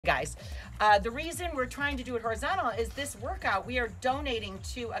guys. The reason we're trying to do it horizontal is this workout we are donating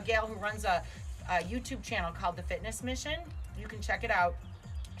to a gal who runs a YouTube channel called The Fitness Mission. You can check it out.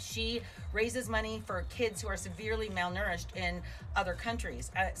 She raises money for kids who are severely malnourished in other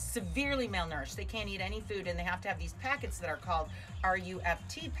countries. Severely malnourished. They can't eat any food and they have to have these packets that are called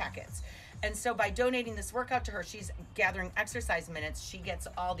RUFT packets. And so by donating this workout to her, she's gathering exercise minutes. She gets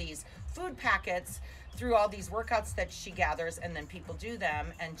all these food packets through all these workouts that she gathers, and then people do them.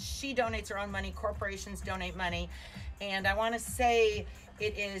 And she donates her own money. Corporations donate money. And I want to say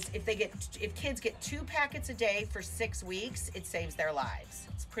it is, if kids get 2 packets a day for 6 weeks, it saves their lives.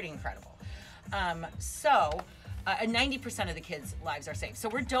 It's pretty incredible. And 90% of the kids' lives are saved. So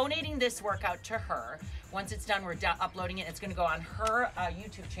we're donating this workout to her. Once it's done, we're uploading it. It's going to go on her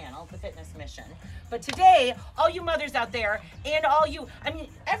YouTube channel, The Fitness Mission. But today, all you mothers out there, and all you, I mean,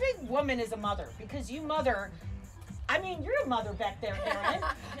 every woman is a mother, because you mother. I mean, you're a mother back there, Erin.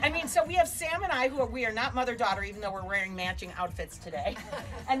 I mean, so we have Sam and I, we are not mother-daughter, even though we're wearing matching outfits today.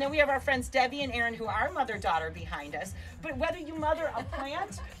 And then we have our friends Debbie and Erin, who are mother-daughter behind us. But whether you mother a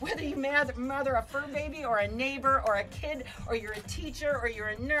plant, whether you mother a fur baby, or a neighbor, or a kid, or you're a teacher, or you're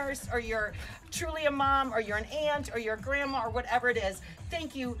a nurse, or you're truly a mom, or you're an aunt, or you're a grandma, or whatever it is,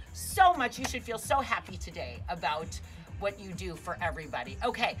 thank you so much. You should feel so happy today about what you do for everybody.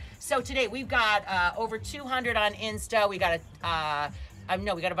 Okay, so today we've got over 200 on Insta. We got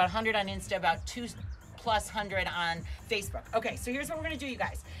we got about 100 on Insta, about 200+ on Facebook. Okay, so here's what we're gonna do, you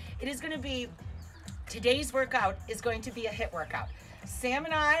guys. It is gonna be, today's workout is going to be a HIIT workout. Sam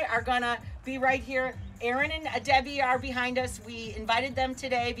and I are gonna be right here. Erin and Debbie are behind us. We invited them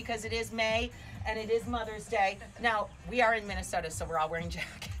today because it is May and it is Mother's Day. Now, we are in Minnesota, so we're all wearing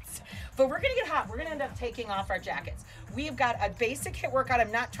jackets. But we're gonna get hot. We're gonna end up taking off our jackets. We've got a basic HIIT workout.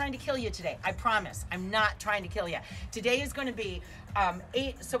 I'm not trying to kill you today. I promise. I'm not trying to kill you. Today is gonna be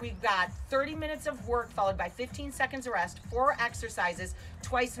so we've got 30 minutes of work followed by 15 seconds of rest, 4 exercises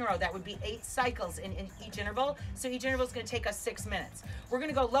twice in a row. That would be 8 cycles in each interval. So each interval is gonna take us 6 minutes. We're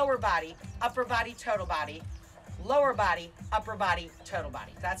gonna go lower body, upper body, total body, lower body, upper body, total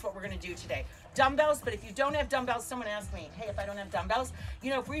body. That's what we're gonna do today. Dumbbells, but if you don't have dumbbells, someone asked me, hey, if I don't have dumbbells, you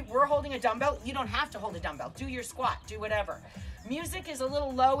know, if we're holding a dumbbell, you don't have to hold a dumbbell. Do your squat, do whatever. Music is a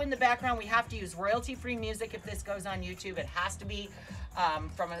little low in the background. We have to use royalty-free music if this goes on YouTube. It has to be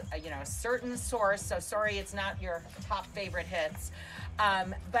from a certain source. So sorry, it's not your top favorite hits.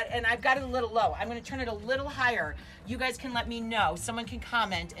 And I've got it a little low. I'm gonna turn it a little higher. You guys can let me know. Someone can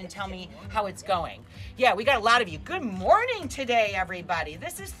comment and tell me how it's going. Yeah, we got a lot of you. Good morning today, everybody.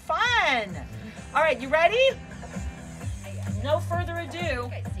 This is fun. All right, you ready? No further ado.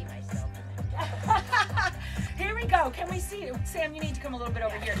 I see myself. Here we go. Can we see you? Sam, you need to come a little bit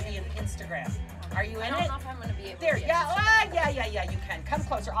over here to be in Instagram. Are you in it? I don't know if I'm going to be able there, to. yeah, you can. Come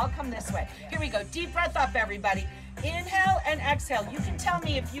closer. I'll come this way. Here we go. Deep breath up, everybody. Inhale and exhale. You can tell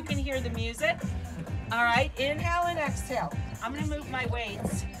me if you can hear the music. All right, inhale and exhale. I'm going to move my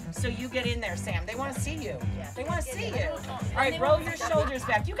weights so you get in there, Sam. They want to see you. They want to see you. All right, roll your shoulders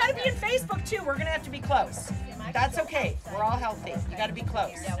back. You got to be in Facebook, too. We're going to have to be close. That's okay. We're all healthy. You got to be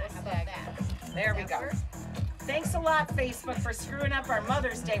close. Yeah, how about that? There we go. Thanks a lot, Facebook, for screwing up our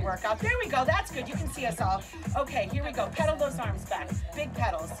Mother's Day workout. There we go. That's good. You can see us all. Okay, here we go. Pedal those arms back. Big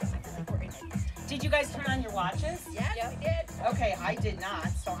pedals. Did you guys turn on your watches? Yes, we did. Okay, I did not.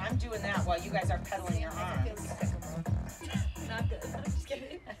 So I'm doing that while you guys are pedaling your arms. Not good. I'm just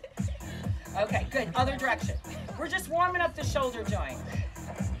kidding. Okay, good. Other direction. We're just warming up the shoulder joint.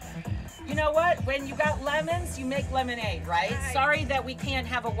 You know what? When you got lemons, you make lemonade, right? Sorry that we can't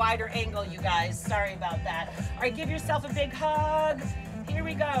have a wider angle, you guys. Sorry about that. All right, give yourself a big hug. Here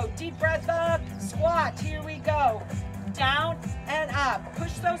we go. Deep breath up. Squat. Here we go. Down and up.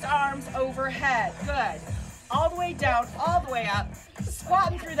 Push those arms overhead. Good. All the way down, all the way up.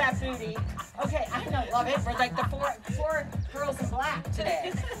 Squatting through that booty. Okay, I know, love it. We're like the four girls in black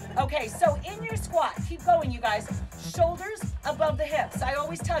today. Okay, so in your squat, keep going, you guys. Shoulders above the hips. I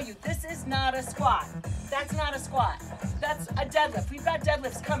always tell you, this is not a squat. That's not a squat. That's a deadlift. We've got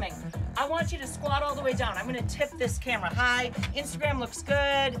deadlifts coming. I want you to squat all the way down. I'm gonna tip this camera high. Instagram looks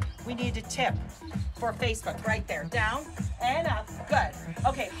good. We need to tip for Facebook right there. Down and up, good.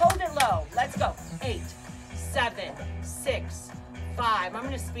 Okay, hold it low. Let's go. 8, 7, 6, 5. I'm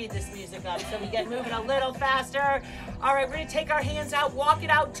gonna speed this music up so we get moving a little faster. All right, we're gonna take our hands out, walk it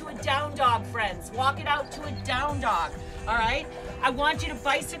out to a down dog, friends. Walk it out to a down dog, all right? I want you to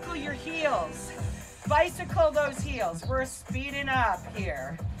bicycle your heels. Bicycle those heels. We're speeding up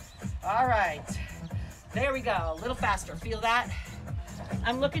here. All right, there we go, a little faster. Feel that?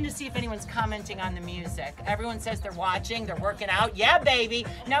 I'm looking to see if anyone's commenting on the music. Everyone says they're watching, they're working out. Yeah, baby.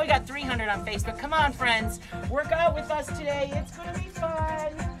 Now we got 300 on Facebook. Come on, friends. Work out with us today. It's going to be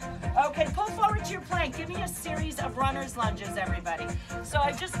fun. Okay, pull forward to your plank. Give me a series of runner's lunges, everybody. So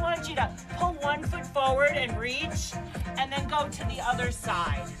I just want you to pull 1 foot forward and reach, and then go to the other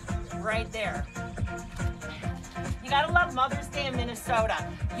side. Right there. You gotta love Mother's Day in Minnesota.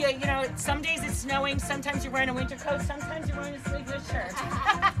 Yeah, you know, some days it's snowing, sometimes you're wearing a winter coat, sometimes you're wearing a sleeveless shirt.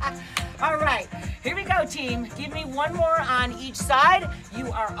 All right, here we go, team. Give me one more on each side.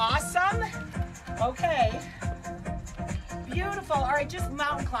 You are awesome. Okay. Beautiful. All right, just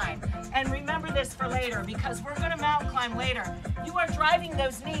mountain climb. And remember this for later, because we're gonna mountain climb later. You are driving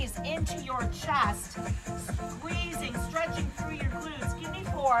those knees into your chest, squeezing, stretching through your glutes. Give me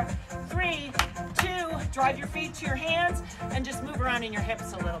 4, 3, 2, drive your feet to your hands, and just move around in your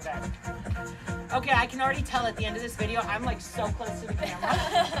hips a little bit. Okay, I can already tell at the end of this video, I'm like so close to the camera.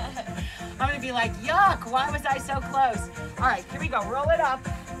 I'm gonna be like, yuck, why was I so close? All right, here we go, roll it up.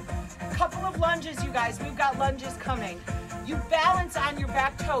 Couple of lunges, you guys, we've got lunges coming. You balance on your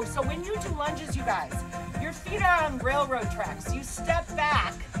back toe. So when you do lunges, you guys, your feet are on railroad tracks. You step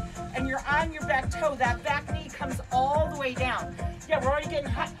back and you're on your back toe. That back knee comes all the way down. Yeah, we're already getting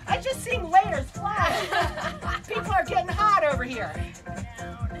hot. I just seen layers fly. People are getting hot over here.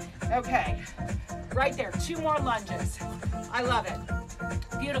 Okay, right there, 2 more lunges. I love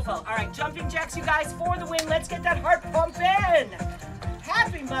it. Beautiful. All right, jumping jacks, you guys, for the win. Let's get that heart pumping.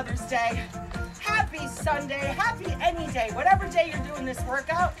 Happy Mother's Day. Happy Sunday, happy any day, whatever day you're doing this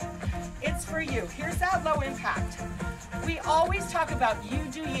workout, it's for you. Here's that low impact. We always talk about you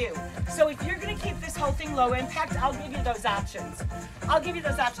do you. So if you're gonna keep this whole thing low impact, I'll give you those options. I'll give you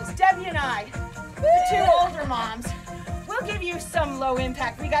those options. Debbie and I, the 2 older moms, we'll give you some low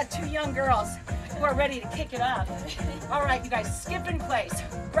impact. We got 2 young girls who are ready to kick it up. All right, you guys, skip in place,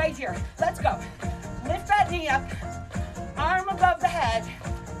 right here. Let's go. Lift that knee up, arm above the head.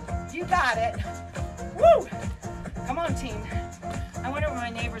 You got it. Woo! Come on, team. I wonder what my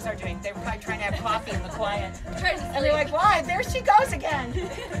neighbors are doing. They were probably trying to have coffee in the quiet. And they're like, why? There she goes again.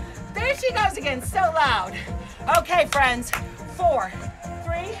 There she goes again, so loud. Okay, friends. 4,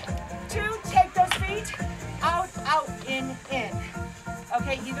 3, 2, take those feet. Out, out, in.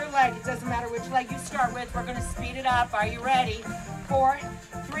 Okay, either leg. It doesn't matter which leg you start with. We're gonna speed it up. Are you ready? 4,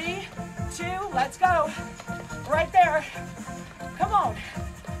 3, 2, let's go. Right there. Come on.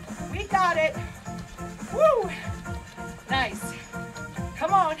 We got it. Woo! Nice.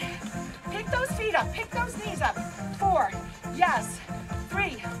 Come on. Pick those feet up. Pick those knees up. 4. Yes.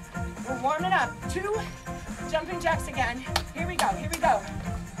 3. We're warming up. 2. Jumping jacks again. Here we go. Here we go.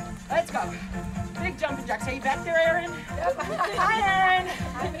 Let's go. Big jumping jacks. Are you back there, Erin? Yep. Hi, Erin.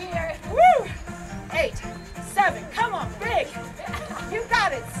 I'm here. Woo! 8, 7. Come on. Big. You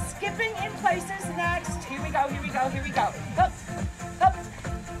got it. Skipping in places next. Here we go. Here we go. Here we go. Up. Up.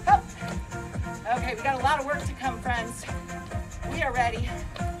 Up. Okay, we got a lot of work to come, friends. We are ready.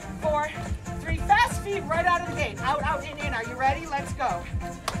 4, 3, fast feet right out of the gate. Out, out, in. Are you ready? Let's go.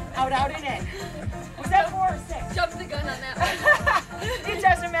 Out, out, and in. Was that 4 or 6? Jump the gun on that one. It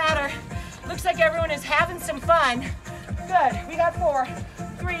doesn't matter. Looks like everyone is having some fun. Good. We got 4,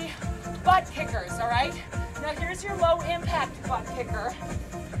 3 butt kickers, all right? Now here's your low impact butt kicker.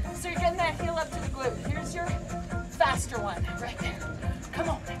 So you're getting that heel up to the glute. Here's your faster one right there. Come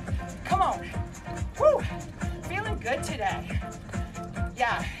on. Come on. Woo! Feeling good today.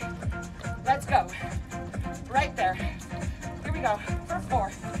 Yeah. Let's go. Right there. Here we go. For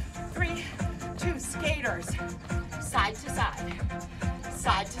 4, 3, 2, skaters. Side to side.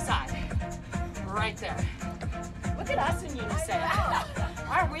 Side to side. Right there. Look at us in unison.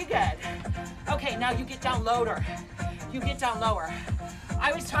 Aren't we good? Okay, now you get down lower. You get down lower. I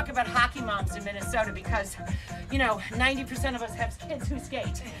always talk about hockey moms in Minnesota because, you know, 90% of us have kids who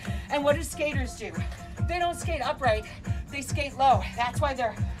skate. And what do skaters do? They don't skate upright, they skate low. That's why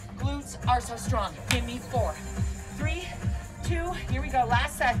their glutes are so strong. Give me 4, 3, 2, here we go.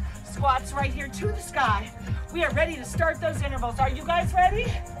 Last set, squats right here to the sky. We are ready to start those intervals. Are you guys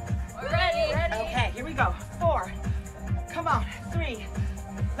ready? We're ready. Okay, here we go. 4, come on, 3,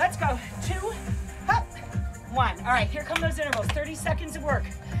 let's go. 2, up, 1. All right, here come those intervals. 30 seconds of work,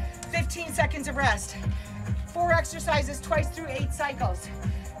 15 seconds of rest. 4 exercises twice through 8 cycles.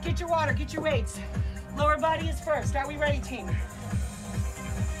 Get your water, get your weights. Lower body is first. Are we ready, team?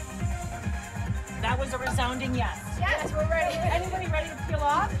 That was a resounding yes. Yes, we're ready. Anybody ready to peel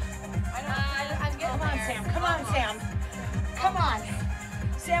off? I'm getting Come on, there. Sam. Come on, Sam. Come on.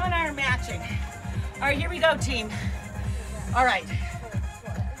 Sam and I are matching. All right, here we go, team. All right.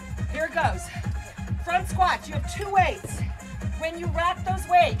 Here it goes. Front squats. You have 2 weights. When you rack those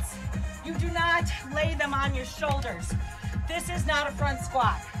weights, you do not lay them on your shoulders. This is not a front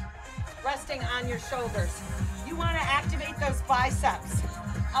squat. Resting on your shoulders. You want to activate those biceps.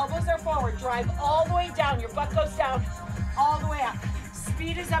 Elbows are forward. Drive all the way down. Your butt goes down all the way up.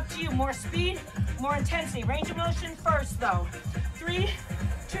 Speed is up to you. More speed, more intensity. Range of motion first though. 3,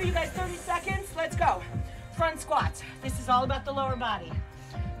 2, you guys, 30 seconds. Let's go. Front squats. This is all about the lower body.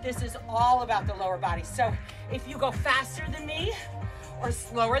 This is all about the lower body. So if you go faster than me or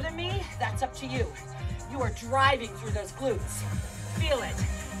slower than me, that's up to you. You are driving through those glutes. Feel it.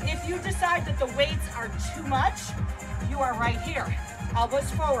 If you decide that the weights are too much, you are right here.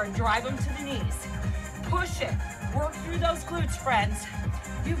 Elbows forward, drive them to the knees. Push it. Work through those glutes, friends.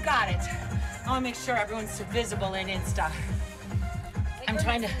 You got it. I want to make sure everyone's visible in Insta. I'm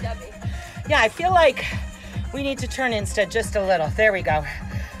trying to... Yeah, I feel like we need to turn Insta just a little. There we go.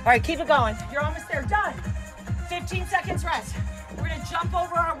 All right, keep it going. You're almost there. Done. 15 seconds rest. We're going to jump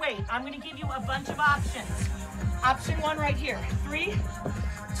over our weight. I'm going to give you a bunch of options. Option 1 right here. 3,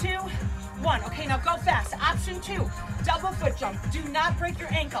 2, 1. Okay, now go fast. Option 2, double foot jump. Do not break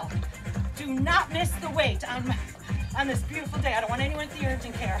your ankle. Do not miss the weight on this beautiful day. I don't want anyone at the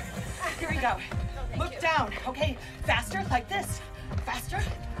urgent care. Here we go. Look down. Okay, faster like this. Faster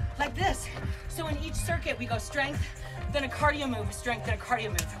like this. So in each circuit, we go strength, then a cardio move, strength, then a cardio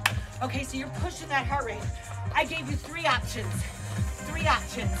move. Okay, so you're pushing that heart rate. I gave you 3 options. 3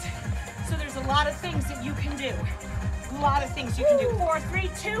 options. So there's a lot of things that you can do. A lot of things you can do. 4, 3,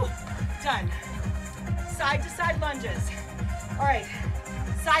 2, done. Side to side lunges. All right,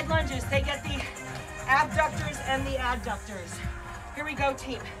 side lunges, they get the abductors and the adductors. Here we go,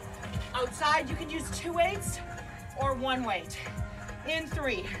 team. Outside, you can use 2 weights or 1 weight. In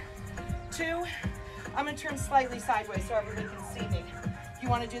 3, 2, I'm gonna turn slightly sideways so everybody can see me. You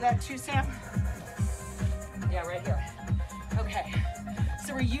wanna do that too, Sam? Yeah, right here. Okay,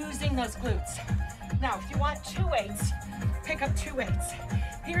 so we're using those glutes. Now, if you want 2 weights, pick up 2 weights.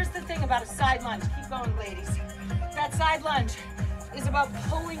 Here's the thing about a side lunge. Keep going, ladies. That side lunge is about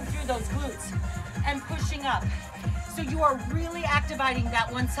pulling through those glutes and pushing up. So you are really activating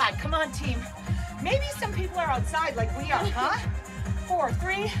that one side. Come on, team. Maybe some people are outside like we are, huh? 4,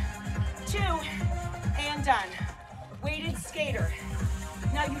 3, 2, and done. Weighted skater.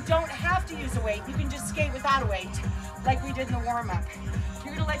 Now you don't have to use a weight. You can just skate without a weight, like we did in the warm-up.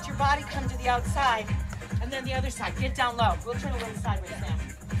 You're gonna let your body come to the outside, and then the other side. Get down low. We'll turn a little sideways now.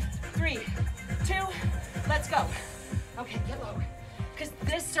 3, 2, let's go. Okay, get low. Because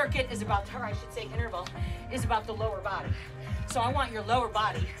this circuit is about, or I should say interval, is about the lower body. So I want your lower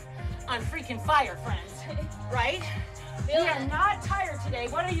body on freaking fire, friends. Right? We are not tired today.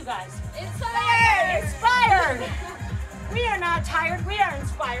 What are you guys? Inspired! Inspired! We are not tired. We are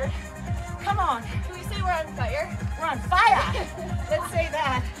inspired. Come on. Can we say we're on fire? We're on fire. Let's say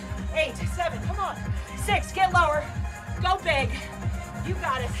that. 8, 7, come on. 6, get lower. Go big. You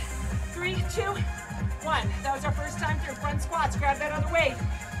got it. 3, 2, 1. That was our first time through front squats. Grab that other weight.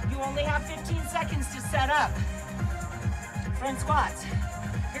 You only have 15 seconds to set up. Front squats.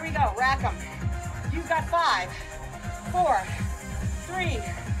 Here we go. Rack them. You've got 5, 4, 3,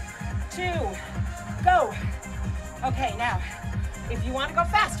 2, go. Okay, now, if you want to go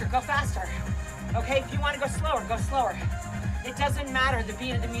faster, go faster. Okay, if you want to go slower, go slower. It doesn't matter the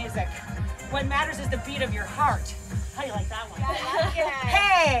beat of the music. What matters is the beat of your heart. How do you like that one? I like it.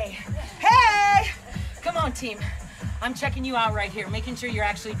 Hey, hey! Come on, team. I'm checking you out right here, making sure you're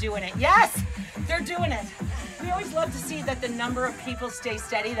actually doing it. Yes, they're doing it. We always love to see that the number of people stay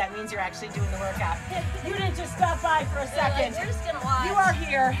steady. That means you're actually doing the workout. You didn't just stop by for a second. Like, we're just gonna watch. You are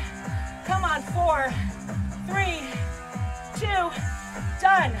here. Come on, 4, 3, 2,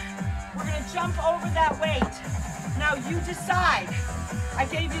 done. We're gonna jump over that weight. Now you decide. I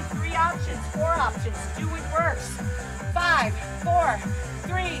gave you 3 options, 4 options. Do what works. 5, 4,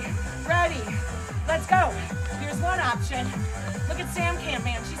 3, ready. Let's go. Here's one option. Look at Sam Cam,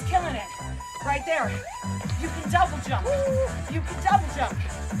 man. She's killing it. Right there. You can double jump. You can double jump.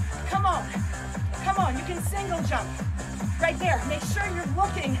 Come on. Come on. You can single jump. Right there. Make sure you're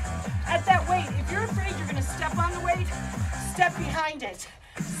looking at that weight. If you're afraid you're going to step on the weight, step behind it.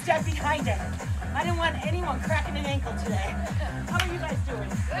 Step behind it. I didn't want anyone cracking an ankle today. How are you guys doing?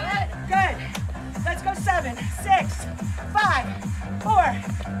 Good. Good. Let's go. 7, 6, 5, 4,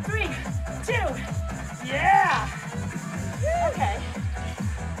 3, 2. Yeah. Okay.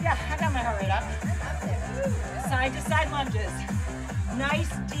 Yeah, I got my heart rate up. Side to side lunges. Nice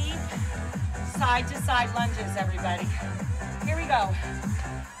deep side to side lunges, everybody. Here we go.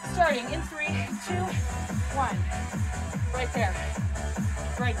 Starting in 3, 2, 1. Right there.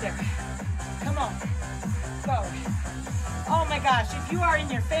 Right there. Come on. Go. Oh my gosh, if you are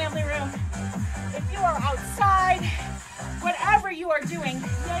in your family room, if you are outside, whatever you are doing,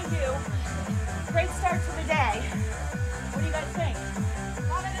 yay you. Great start to the day. What do you guys think?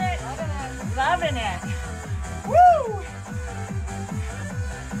 Loving it. Loving it. Loving it. Woo!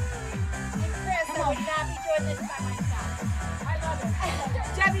 And Chris, I would not be doing this by myself. I love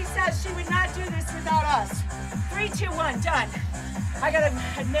it. Debbie says she would not do this without us. 3, 2, 1, done. I gotta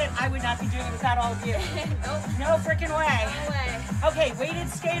admit, I would not be doing it without all of you. Nope. No freaking way. No way. Okay, weighted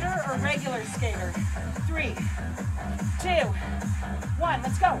skater or regular skater? 3, 2, 1,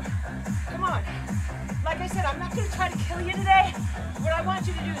 let's go. Come on. Like I said, I'm not gonna try to kill you today. What I want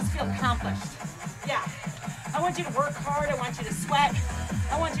you to do is feel accomplished. Yeah. I want you to work hard, I want you to sweat.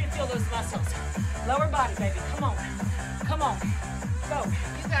 I want you to feel those muscles. Lower body, baby, come on. Come on, go.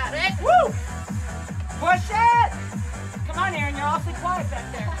 You got it. Woo! Push it! Come on, Erin, you're awfully quiet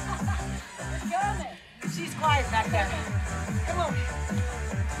back there. You're doing it. She's quiet back there. Come on.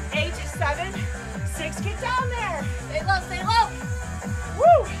 8, 7, 6, get down there. Stay low, stay low.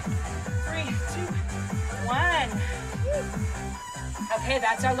 Woo! 3, 2, 1. Woo. Okay,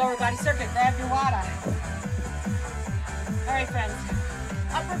 that's our lower body circuit. Grab your water. All right, friends.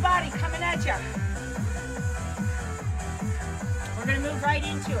 Upper body coming at you. We're gonna move right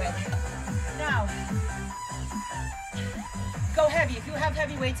into it. Now, go heavy. If you have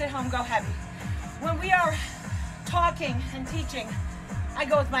heavy weights at home, go heavy. When we are talking and teaching, I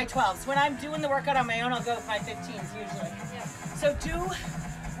go with my 12s. When I'm doing the workout on my own, I'll go with my 15s usually. Yep. So do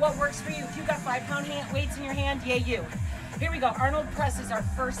what works for you. If you've got 5-pound weights in your hand, yay you. Here we go. Arnold press is our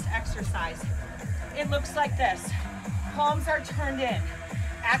first exercise. It looks like this. Palms are turned in.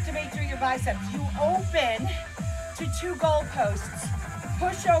 Activate through your biceps. You open to 2 goalposts.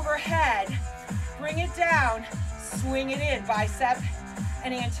 Push overhead. Bring it down. Swing it in. Bicep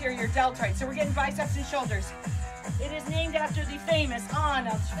and anterior deltoid. So we're getting biceps and shoulders. It is named after the famous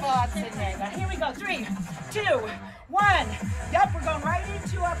Arnold Schwarzenegger. Here we go. 3, 2, 1. Yep, we're going right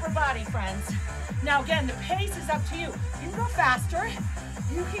into upper body, friends. Now again, the pace is up to you. You can go faster.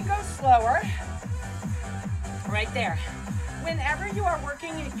 You can go slower. Right there. Whenever you are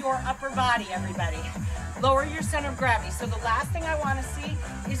working your upper body, everybody, lower your center of gravity. So the last thing I want to see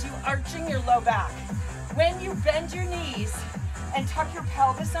is you arching your low back. When you bend your knees and tuck your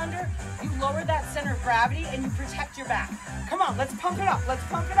pelvis under, you lower that center of gravity and you protect your back. Come on, let's pump it up. Let's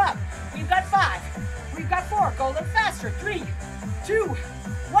pump it up. We've got 5. We've got 4. Go a little faster. 3, 2,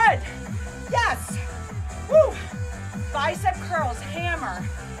 1. Yes. Woo. Bicep curls, hammer.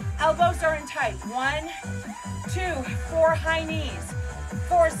 Elbows are in tight. 1, 2, 4 high knees.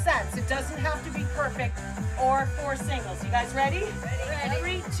 4 sets. It doesn't have to be perfect, or 4 singles. You guys ready?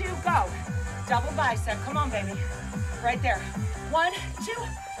 Ready. 3, 2, go. Double bicep. Come on, baby. Right there. 1, 2,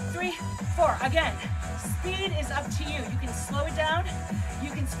 3, 4. Again, speed is up to you. You can slow it down.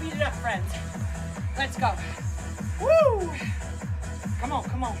 You can speed it up, friends. Let's go. Woo! Come on,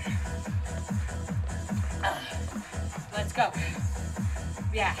 come on. Let's go.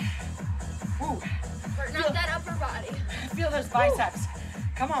 Yeah. Woo. Burn out that upper body. Feel those biceps.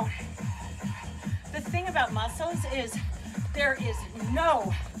 Come on. The thing about muscles is there is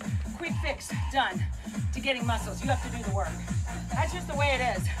no quick fix done to getting muscles. You have to do the work. That's just the way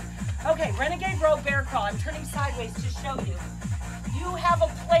it is. Okay, Renegade row bear crawl. I'm turning sideways to show you. You have a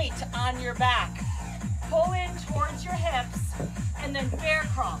plate on your back. Pull in towards your hips and then bear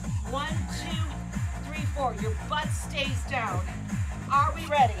crawl. 1, 2, 3, 4. Your butt stays down. Are we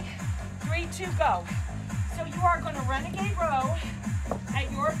ready? 3, 2, go. So you are going to renegade row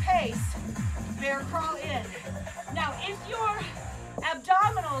at your pace, bear crawl in. Now, if your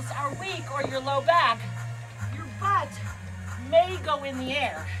abdominals are weak or your low back, your butt may go in the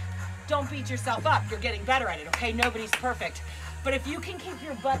air. Don't beat yourself up. You're getting better at it, okay? Nobody's perfect. But if you can keep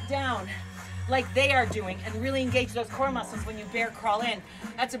your butt down like they are doing and really engage those core muscles when you bear crawl in,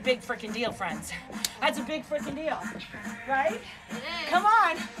 that's a big freaking deal, friends. That's a big freaking deal, right? Come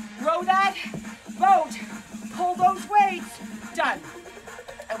on, row that boat, pull those weights, done.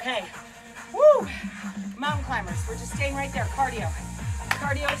 Okay, woo! Mountain climbers, we're just staying right there, cardio.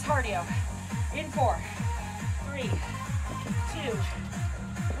 Cardio is cardio. In 4, 3, 2,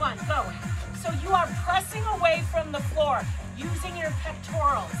 1, go. So you are pressing away from the floor, using your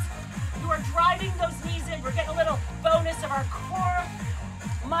pectorals. You are driving those knees in. We're getting a little bonus of our core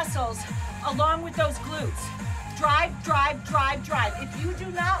muscles along with those glutes. Drive, drive, drive, drive. If you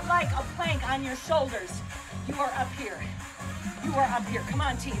do not like a plank on your shoulders, you are up here. You are up here. Come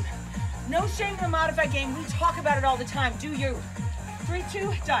on, team. No shame in the modified game. We talk about it all the time. Do you? 3,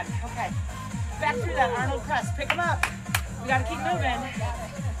 2, done. Okay. Back through that Arnold press. Pick them up. We got to keep moving.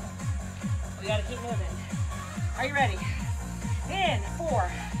 We got to keep moving. Are you ready? In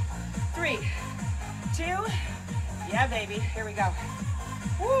 4, 3, 2. Yeah, baby. Here we go.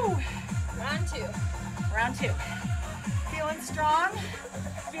 Woo. Round 2. Round 2. Feeling strong?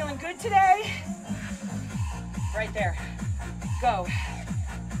 Feeling good today? Right there. Go.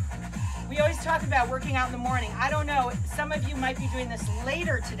 We always talk about working out in the morning. I don't know, some of you might be doing this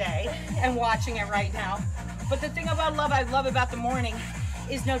later today and watching it right now. But the thing about I love about the morning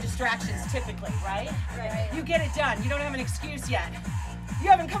is no distractions typically, right? Right. You get it done. You don't have an excuse yet. You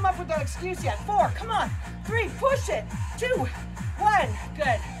haven't come up with that excuse yet. 4, come on. 3, push it. 2, 1,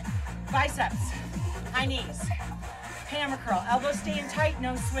 good. Biceps, high knees, hammer curl, elbows staying tight,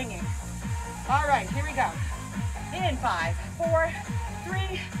 no swinging. All right, here we go. In 5, 4,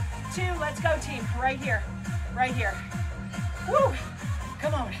 3, 2, let's go team, right here, right here. Woo,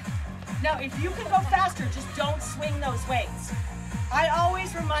 come on. Now, if you can go faster, just don't swing those weights. I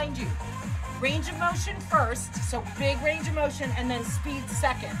always remind you, range of motion first, so big range of motion, and then speed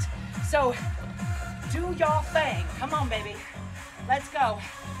second. So do y'all thing. Come on, baby. Let's go.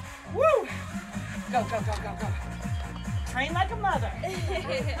 Woo! Go, go, go, go, go. Train like a mother.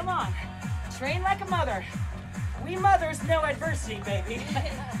 Come on. Train like a mother. We mothers know adversity, baby.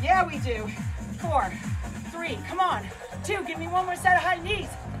 Yeah, we do. 4, 3, come on. 2, give me one more set of high knees.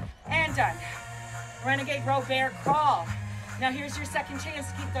 And done. Renegade row bear crawl. Now here's your second chance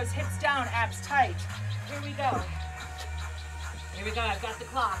to keep those hips down, abs tight. Here we go. Here we go, I've got the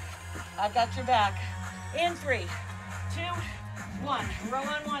clock. I've got your back. In 3, 2, 1. Row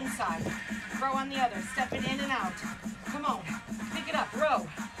on one side. Row on the other. Stepping in and out. Come on. Pick it up. Row.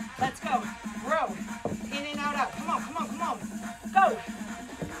 Let's go. Row. In and out, out. Come on, come on, come on. Go.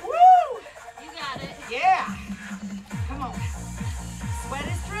 Woo! You got it. Yeah. Come on. Sweat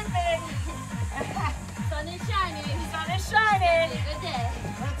is dripping. Sun is shining. Sun is shining. Good day.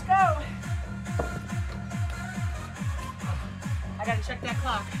 Let's go. I gotta check that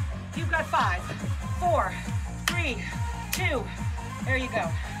clock. You've got 5, 4, 3, 2. There you go.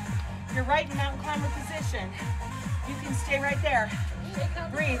 You're right in mountain climber position. You can stay right there.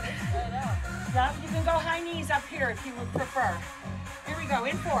 Breathe. Yep, you can go high knees up here if you would prefer. Here we go.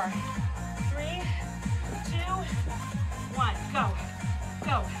 In 4, 3, 2, 1. Go.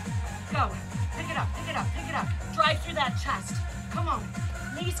 Go. Go. Pick it up. Pick it up. Pick it up. Drive through that chest. Come on.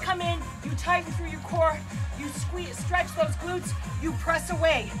 Knees come in. You tighten through your core. You squeeze, stretch those glutes. You press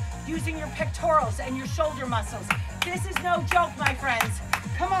away using your pectorals and your shoulder muscles. This is no joke, my friends.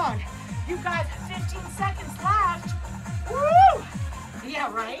 Come on. You've got 15 seconds left. Woo!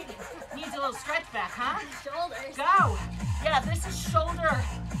 Yeah, right? Needs a little stretch back, huh? Shoulders. Go. Yeah, this is shoulder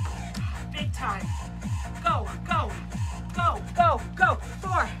big time. Go, go, go, go, go.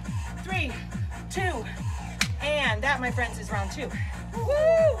 4, 3, 2. And that, my friends, is round 2. Woo!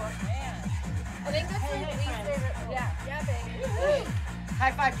 I think that's my least favorite. Yeah, baby.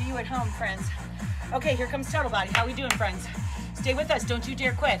 High five to you at home, friends. Okay, here comes total body. How we doing, friends? Stay with us. Don't you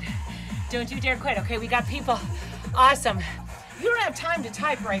dare quit. Don't you dare quit. Okay, we got people. Awesome. You don't have time to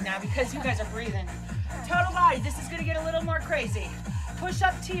type right now because you guys are breathing. Total body. This is going to get a little more crazy.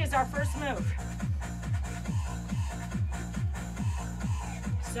 Push-up T is our first move.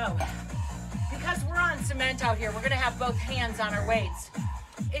 So, because we're on cement out here, we're going to have both hands on our weights.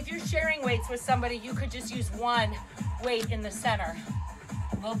 If you're sharing weights with somebody, you could just use one weight in the center.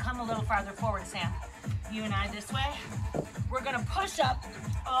 We'll come a little farther forward, Sam. You and I this way. We're gonna push up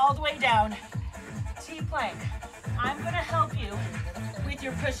all the way down. T-plank. I'm gonna help you with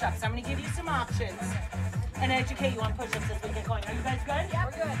your push-ups. I'm gonna give you some options and educate you on push-ups as we get going. Are you guys good? Yeah,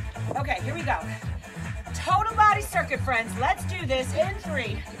 we're good. Okay, here we go. Total body circuit, friends. Let's do this in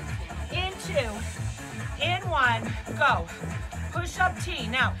 3, in 2, in 1, go. Push-up T.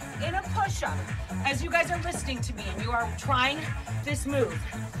 Now, in a push-up, as you guys are listening to me and you are trying this move,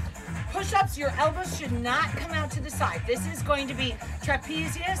 push-ups, your elbows should not come out to the side. This is going to be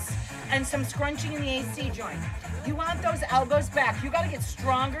trapezius and some scrunching in the AC joint. You want those elbows back. You got to get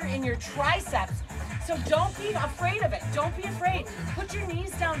stronger in your triceps. So don't be afraid of it. Don't be afraid. Put your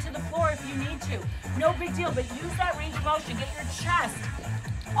knees down to the floor if you need to. No big deal, but use that range of motion. Get your chest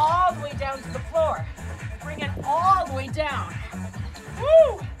all the way down to the floor. Bring it all the way down.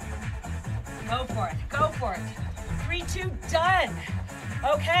 Woo! Go for it. Go for it. 3, 2, done.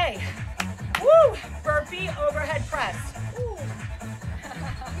 Okay. Woo! Burpee overhead press.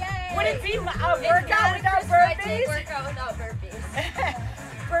 Yay! Would it be a workout without burpees? Workout without burpees.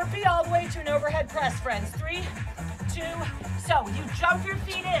 Burpee all the way to an overhead press, friends. 3, 2, so you jump your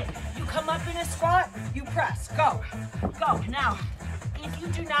feet in. You come up in a squat, you press. Go. Go. Now, if you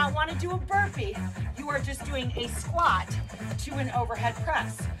do not want to do a burpee, you are just doing a squat. to an overhead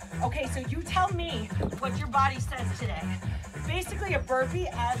press. Okay, so you tell me what your body says today. Basically, a burpee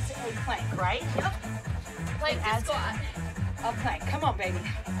adds a plank, right? Yep. Plank to squat. A plank. Come on, baby.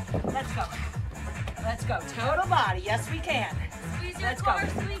 Let's go. Let's go. Total body. Yes, we can. Squeeze your Let's core, go.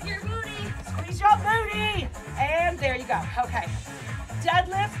 squeeze your booty. Squeeze your booty. And there you go. Okay.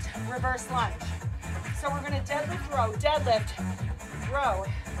 Deadlift, reverse lunge. So we're going to deadlift, row,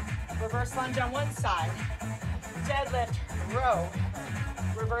 reverse lunge on one side. Deadlift, row,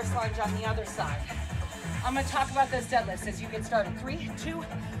 reverse lunge on the other side. I'm going to talk about those deadlifts as you get started. 3, 2,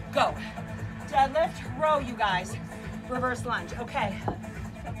 go. Deadlift, row, you guys. Reverse lunge. Okay.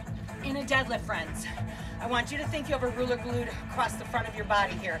 In a deadlift, friends, I want you to think you have a ruler glued across the front of your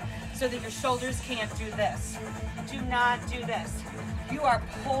body here so that your shoulders can't do this. Do not do this. You are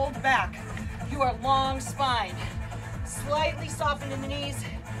pulled back. You are long spine. Slightly softened in the knees.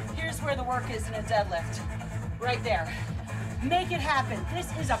 Here's where the work is in a deadlift. Right there. Make it happen. This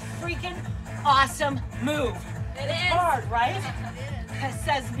is a freaking awesome move. It It's is. hard, right? It is.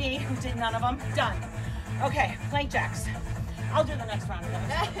 Says me, who did none of them. Done. Okay, plank jacks. I'll do the next round of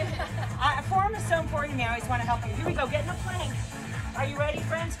those. Form is so important to me. I always want to help you. Here we go. Get in a plank. Are you ready,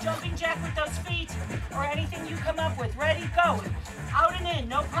 friends? Jumping jack with those feet or anything you come up with. Ready? Go. Out and in.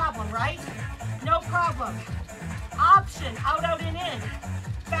 No problem, right? No problem. Option. Out, out, and in.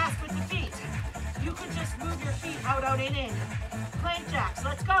 Fast with the feet. You could just move your feet out, out, and in. Plank jacks.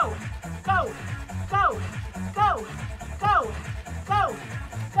 Let's go. Go. Go. Go. Go. Go.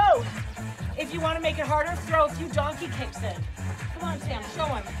 Go. If you want to make it harder, throw a few donkey kicks in. Come on, Sam. Show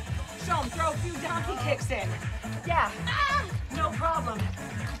him. Show him. Throw a few donkey kicks in. Yeah. No problem.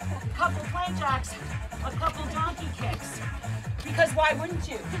 A couple plank jacks, a couple donkey kicks. Because why wouldn't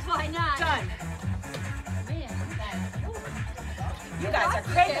you? Because why not? Done. Man, You guys are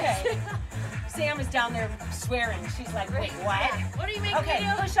crazy. Sam is down there swearing. She's like, wait, what? Yeah. What do you make Okay,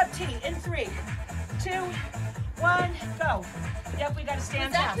 me do? push up T in 3, 2, 1, go. Yep, we got to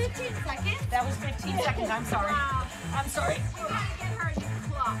stand Was that down. 15 seconds? That was 15 seconds. I'm sorry. Wow. I'm sorry. You gotta get her in your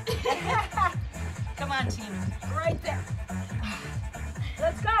claw. Come on, team. Right there.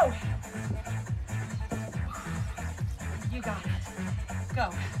 Let's go. You got it. Go.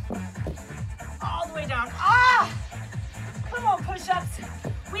 All the way down. Ah! Come on, push-ups.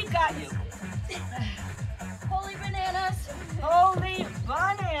 We got you. Holy bananas. Holy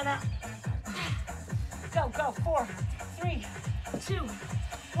banana. Go, go. 4, 3, 2,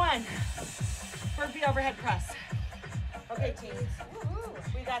 1. Burpee overhead press. Okay, team.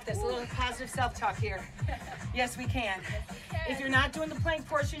 We got this. A little positive self-talk here. Yes, we can. If you're not doing the plank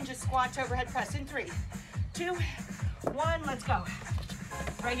portion, just squat to overhead press in 3, 2, 1. Let's go.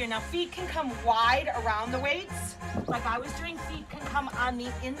 Right here. Now, feet can come wide around the weights. Like I was doing, feet can come on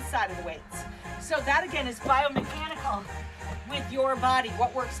the inside of the weights. So that, again, is biomechanical with your body.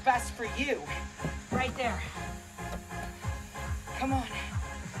 What works best for you. Right there. Come on.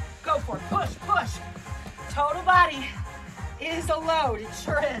 Go for it. Push, push. Total body is a load. It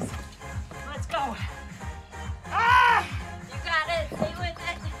sure is. Let's go. Ah! You got it. Stay with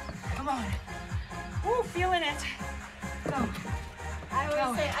it. Come on. Woo, feeling it. Go. I Go.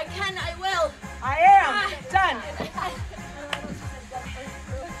 always say, I can, I will. I am. Done.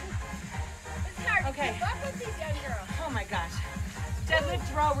 It's hard Okay. to keep up with these young girls. Oh my gosh.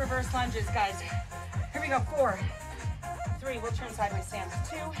 Deadlift, row, reverse lunges, guys. Here we go. 4, 3. We'll turn sideways, Sam.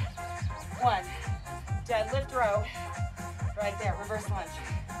 2, 1. Deadlift, row. Right there. Reverse lunge.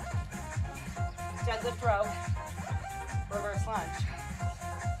 Deadlift, row. Reverse lunge.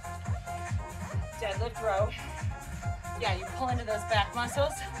 Deadlift, row. Yeah, you pull into those back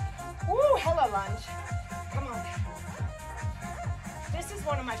muscles. Woo, hello, lunge. Come on. This is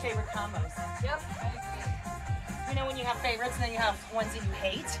one of my favorite combos. Yep. You know when you have favorites and then you have ones that you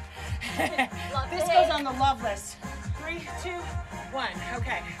hate? Love This to goes hate. on the love list. 3, 2, 1.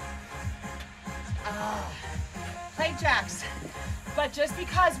 Okay. Plank jacks. But just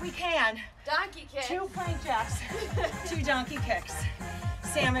because we can, Donkey kick. 2 plank jacks, 2 donkey kicks.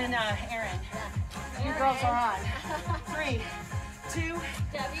 Sam and Erin, you girls are on. 3, 2,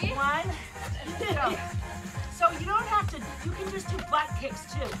 Debbie. 1, go. So you don't have to, you can just do butt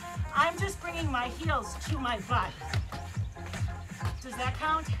kicks too. I'm just bringing my heels to my butt. Does that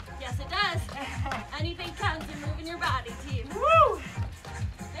count? Yes, it does. Anything counts in moving your body, team. Woo!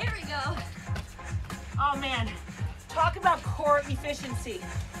 There we go. Oh man, talk about core efficiency.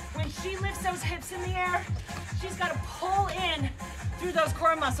 When she lifts those hips in the air, she's got to pull in through those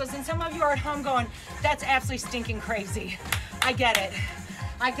core muscles. And some of you are at home going, that's absolutely stinking crazy. I get it.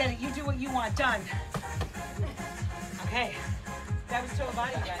 I get it. You do what you want. Done. Okay. That was total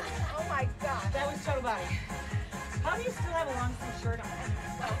body, guys. Oh my God. That was total body. How do you still have a long sleeve shirt on?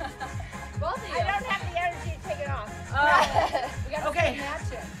 Both of you. I don't have the energy to take it off. We got Okay. to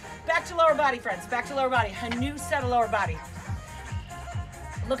match it. Back to lower body, friends. Back to lower body. A new set of lower body.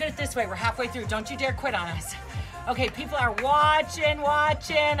 Look at it this way. We're halfway through. Don't you dare quit on us. Okay, people are watching.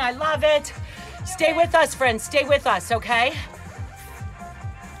 I love it. Stay with us, friends. Stay with us, okay?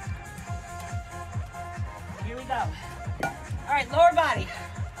 Here we go. All right, lower body.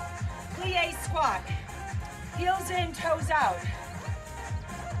 Plie squat. Heels in, toes out.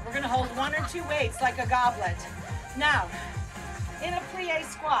 We're gonna hold 1 or 2 weights like a goblet. Now, in a plie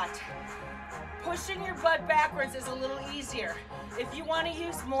squat, pushing your butt backwards is a little easier. If you want to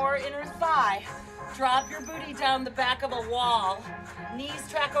use more inner thigh, drop your booty down the back of a wall, knees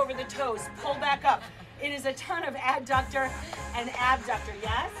track over the toes, pull back up. It is a ton of adductor and abductor,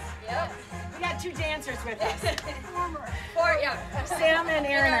 yes? Yep. We got 2 dancers with us. Yeah. Sam and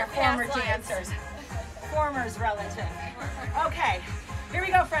Aaron are former past lives. dancers. Former's relative. Okay, here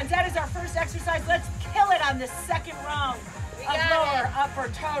we go, friends. That is our first exercise. Let's kill it on this second round of lower upper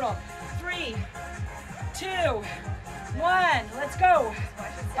total. 3, 2, 1. Let's go.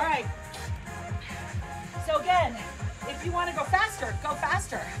 All right. So again, if you want to go faster, go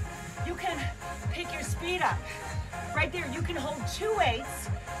faster. You can pick your speed up. Right there, you can hold 2 weights.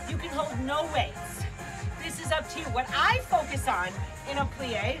 You can hold no weights. This is up to you. What I focus on in a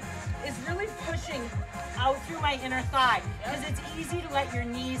plie is really pushing out through my inner thigh because it's easy to let your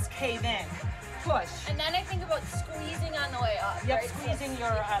knees cave in. Push. And then I think about squeezing on the way up. Yep, right? squeezing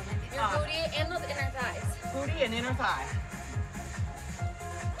your booty and those inner thighs. booty and inner thigh.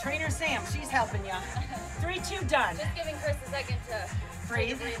 Trainer Sam, she's helping you. 3, 2, done. Just giving Chris a second to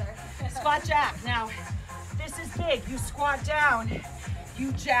Breathe. take a breather. Squat jack. Now, this is big. You squat down,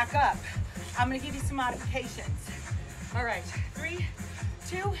 you jack up. I'm gonna give you some modifications. All right, 3,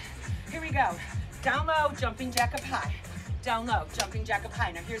 2, here we go. Down low, jumping jack up high. Down low, jumping jack up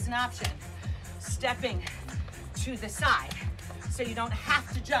high. Now here's an option. Stepping to the side so you don't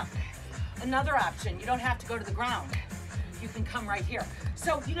have to jump. Another option, you don't have to go to the ground. You can come right here.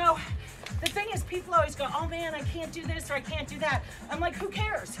 So, you know, the thing is people always go, oh man, I can't do this or I can't do that. I'm like, who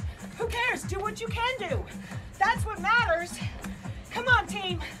cares? Who cares? Do what you can do. That's what matters. Come on,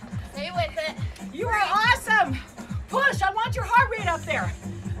 team. Stay with it. You are awesome. Push, I want your heart rate up there.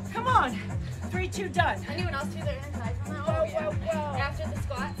 Come on. 3, 2, done. Anyone else do their inner thighs on that? Whoa. After the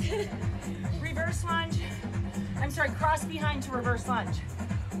squat. Reverse lunge. I'm sorry, cross behind to reverse lunge.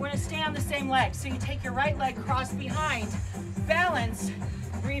 We're gonna stay on the same leg. So you take your right leg, cross behind, balance,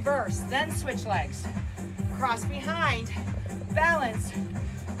 reverse, then switch legs. Cross behind, balance,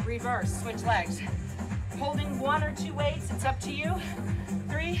 reverse, switch legs. Holding 1 or 2 weights, it's up to you.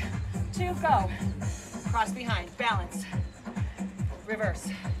 3, 2, go. Cross behind, balance, reverse,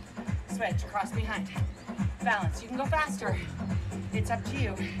 switch, cross behind, balance. You can go faster. It's up to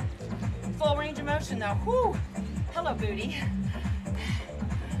you. Full range of motion though. Whoo! Hello, booty.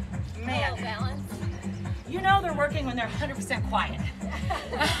 Man. Hello, balance. You know they're working when they're 100% quiet.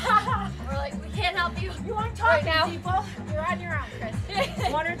 We're like, we can't help you. You aren't talking, right now. people. You're on your own,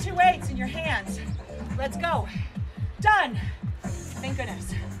 Chris. 1 or 2 weights in your hands. Let's go. Done. Thank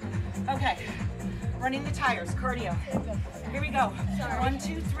goodness. Okay. Running the tires, cardio. Here we go. Sorry. 1,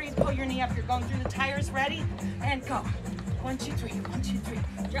 2, 3. Pull your knee up. You're going through the tires. Ready? And go. 1, 2, 3. 1, 2, 3.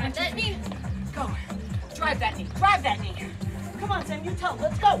 Drive that knee. Go. Drive that knee. Drive that knee. Come on, Sam. You tell.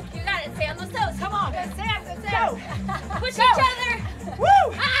 Let's go. You got it. Stay on those toes. Come on. Go, Sam. Go, Go. Push Go. each other.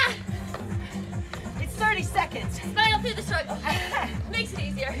 Woo! Ah! It's 30 seconds. Smile through the struggle. Makes it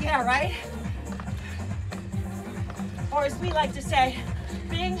easier. Yeah, right? Or as we like to say,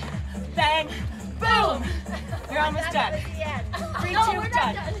 bing, bang, boom. You're almost done. 3, 2, No, we're not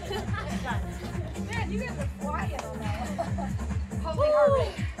done. done. Man, you guys are quiet on that. Holy heart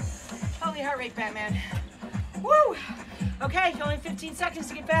rate. Holy heart rate, Batman. Woo! Okay, only 15 seconds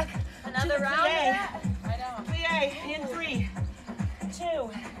to get back. Another to the round of plie. that? I know. Plie in 3, 2,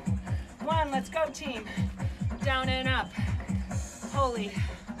 1. Let's go, team. Down and up. Holy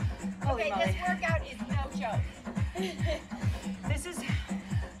Okay, moly. this workout is no joke.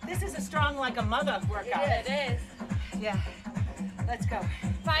 This is a strong like a mother workout. It is. Yeah. Let's go.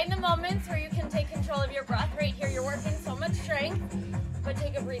 Find the moments where you can take control of your breath. Right here, you're working so much strength, but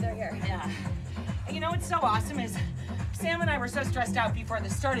take a breather here. Yeah. And you know what's so awesome is Sam and I were so stressed out before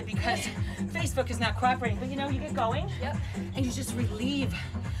this started because Facebook is not cooperating. But you know, you get going Yep. and you just relieve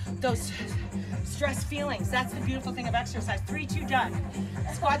those stress feelings. That's the beautiful thing of exercise. 3, 2, done.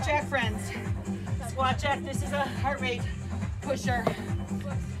 Squat jack, friends. Squat jack. This is a heart rate pusher.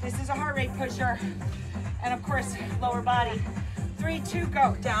 This is a heart rate pusher. And of course, lower body. 3, 2,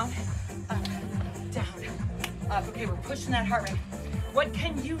 go. Down, up, down, up. Okay, we're pushing that heart rate. What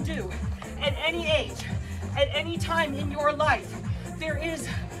can you do at any age, at any time in your life? There is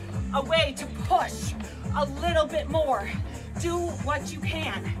a way to push a little bit more. Do what you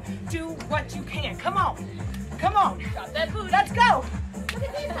can. Do what you can. Come on. Come on. Drop that booty. Let's go. Look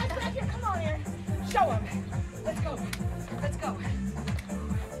at these guys back here. Come on here. Show them. Let's go. Let's go.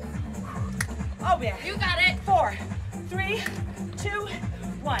 Oh, yeah. You got it. 4, 3, 2,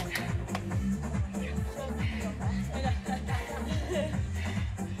 1.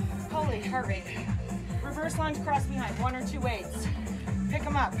 Holy heart rate. Reverse lunge, cross behind. 1 or 2 weights. Pick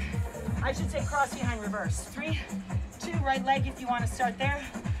them up. I should say cross behind, reverse. 3, 2, right leg if you want to start there.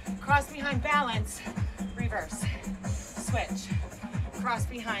 Cross behind, balance, reverse. Switch. Cross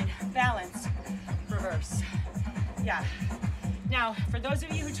behind, balance, reverse. Yeah. Now, for those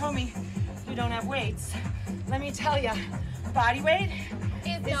of you who told me you don't have weights, let me tell you, body weight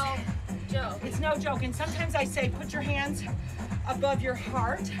It's no joke. It's no joke. And sometimes I say, put your hands above your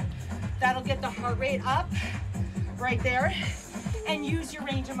heart. That'll get the heart rate up right there. And use your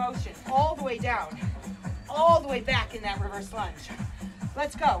range of motion all the way down, all the way back in that reverse lunge.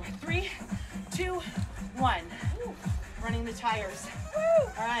 Let's go. 3, 2, 1. Running the tires.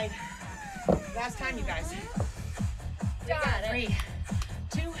 All right. Last time, you guys. Got it. 3,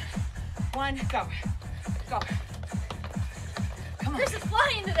 2, 1. Go. Go. Come on. Chris is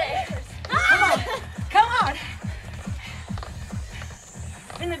flying today. Come on. Come on.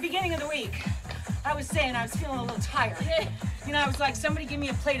 In the beginning of the week, I was saying I was feeling a little tired. You know, I was like, somebody give me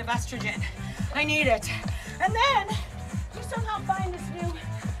a plate of estrogen. I need it. And then you somehow find this new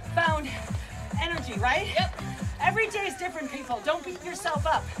found energy, right? Yep. Every day is different, people. Don't beat yourself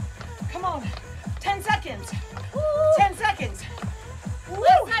up. Come on. 10 seconds. Woo. 10 seconds. Woo.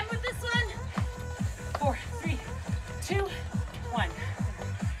 Last time with this one. 4, 3, 2, 1.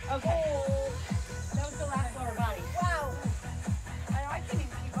 Okay. That was the last lower body. Wow. I can't even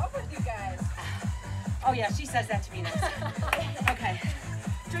keep up with you guys. Oh yeah, she says that to me next. Okay.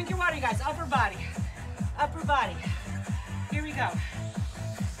 Drink your water, you guys. Upper body. Upper body. Here we go.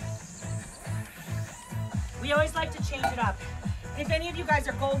 We always like to change it up. If any of you guys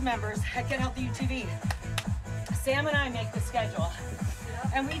are gold members at Get Healthy UTV, Sam and I make the schedule.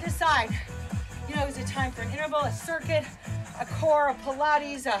 And we decide, you know, is it time for an interval, a circuit, a core, a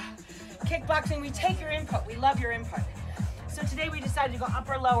Pilates, a kickboxing? We take your input. We love your input. So today we decided to go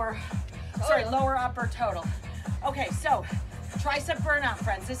upper, lower, lower, upper, total. Okay, so tricep burnout,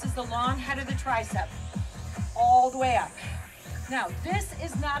 friends. This is the long head of the tricep all the way up. Now, this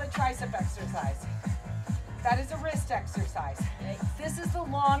is not a tricep exercise. That is a wrist exercise. This is the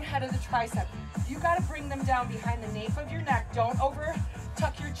long head of the tricep. You gotta bring them down behind the nape of your neck. Don't over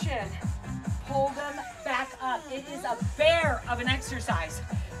tuck your chin. Pull them back up. It is a bear of an exercise.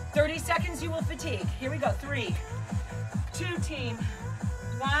 30 seconds, you will fatigue. Here we go. 3, 2, team,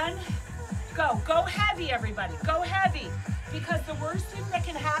 1, go. Go heavy, everybody. Go heavy. Because the worst thing that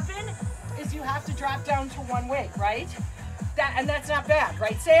can happen is you have to drop down to one weight, right? And that's not bad,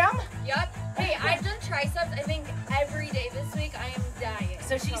 right, Sam? Yep. Hey, I've done triceps, I think, every day this week. I am dying.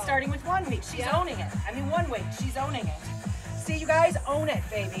 So she's starting with 1 week. She's owning it. I mean, 1 week. She's owning it. See, you guys, own it,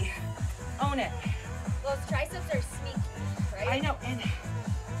 baby. Own it. Those triceps are sneaky, right? I know. And,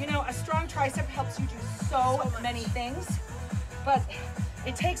 you know, a strong tricep helps you do so many things. But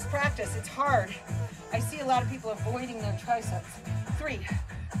it takes practice. It's hard. I see a lot of people avoiding their triceps. 3,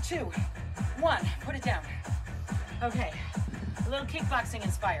 2, 1. Put it down. Okay. A little kickboxing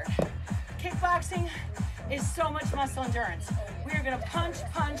inspired. Kickboxing is so much muscle endurance. We are going to punch,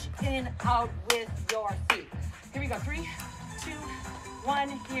 punch, in, out with your feet. Here we go. 3, 2, 1.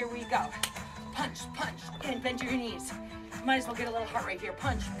 Here we go. Punch, punch, in. Bend your knees. Might as well get a little heart rate here.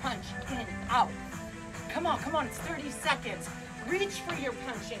 Punch, punch, in, out. Come on, come on. It's 30 seconds. Reach for your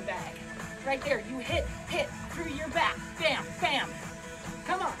punching bag. Right there. You hit through your back. Bam, bam.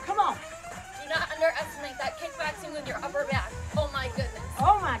 Come on, come on. Do not underestimate that kickboxing with your upper back. Oh my goodness.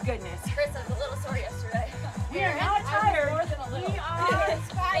 Oh my goodness. Chris, I was a little sore yesterday. We are not tired. More than a little. We are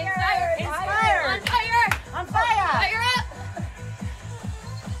Inspired. inspired. On fire. On fire. Fire up.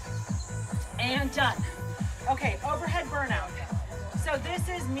 And done. Okay, overhead burnout. So this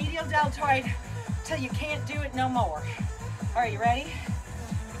is medial deltoid till you can't do it no more. All right, you ready?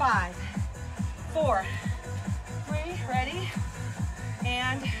 5, 4, 3, ready?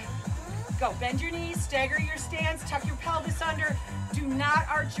 And go. Bend your knees, stagger your stance, tuck your pelvis under. Do not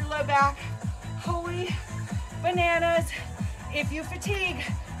arch your low back. Holy bananas. If you fatigue,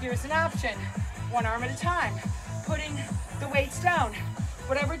 here's an option. 1 arm at a time. Putting the weights down.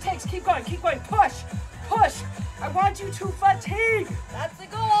 Whatever it takes, keep going, push, push. I want you to fatigue. That's the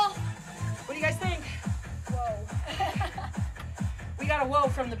goal. What do you guys think? Whoa. whoa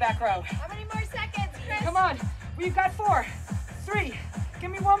from the back row. How many more seconds, Chris? Come on. We've got 4, 3.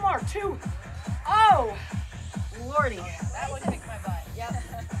 Give me one more. 2. Oh, Lordy. That one kicked my butt. Yep.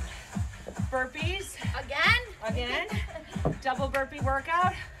 Burpees. Again? Double burpee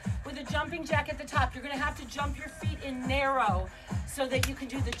workout with a jumping jack at the top. You're going to have to jump your feet in narrow so that you can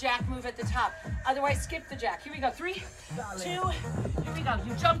do the jack move at the top. Otherwise, skip the jack. Here we go. 3, 2. Here we go.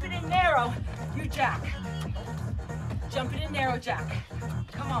 You jump it in narrow. You jack. Jump it in narrow jack.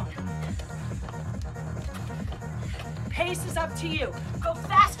 Come on. Pace is up to you. Go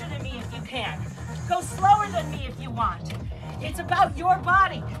faster than me if you can. Go slower than me if you want. It's about your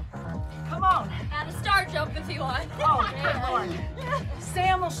body. Come on. Add a star jump if you want. Oh, good Lord.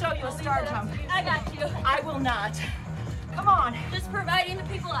 Sam will show you a star jump. I got you. I will not. Come on. Just providing the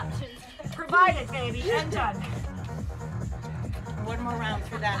people options. Provide it, baby. And done. One more round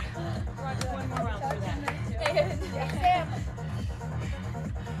for that. One more round for that. Sam,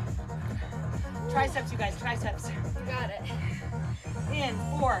 Triceps, you guys. Triceps. you got it. In.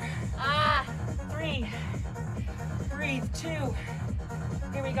 4, Ah, 3. Breathe. 2.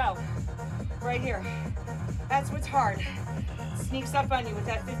 Here we go. Right here. That's what's hard. Sneaks up on you with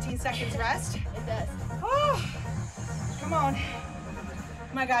that 15 seconds rest. it does. Oh, come on.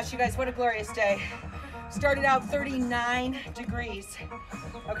 My gosh, you guys, what a glorious day. Started out 39 degrees,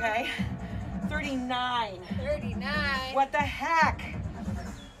 okay? 39. 39. What the heck?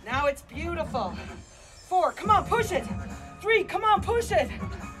 Now it's beautiful. 4, come on, push it. 3, come on, push it.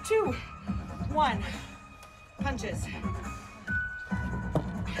 2, 1, punches.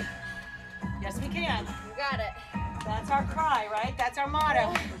 Yes, we can. You got it. That's our cry, right? That's our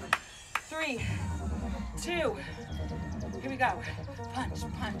motto. 3, 2, here we go. Punch,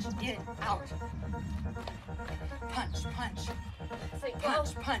 punch, in, out. Punch, punch, Sink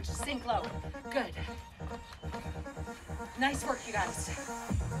punch, punch, sink low. Good. Nice work, you guys.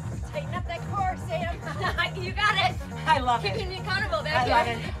 Tighten up that core, Sam. You got it. I love Keeping it. me accountable I back love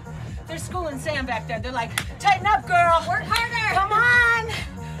here. it. They're schooling Sam back there. They're like, tighten up, girl. Work harder. Come on.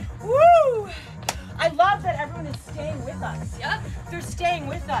 Woo. I love that everyone is staying with us. Yep. They're staying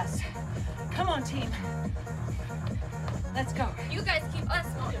with us. Come on, team. Let's go. You guys keep us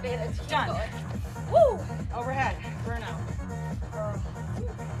motivated to keep Done. going. Woo! Overhead, burnout.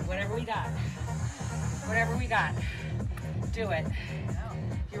 Whatever we got. Whatever we got. Do it.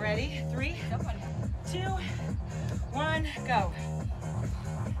 You ready? 3, 2, 1, go.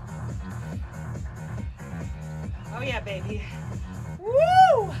 Oh yeah, baby.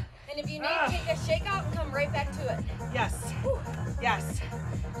 Woo! And if you need to take a shake out and come right back to it. Yes. Yes.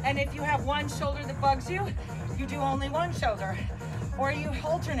 And if you have one shoulder that bugs you, you do only one shoulder. Or you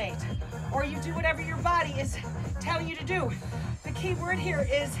alternate. Or you do whatever your body is telling you to do. The key word here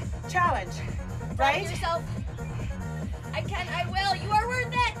is challenge. Right? Tell yourself, I can, I will, you are worth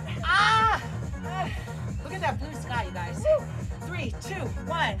it. Ah! Look at that blue sky, you guys. 3, 2,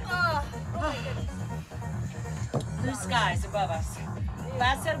 1. Oh my goodness. Blue skies above us.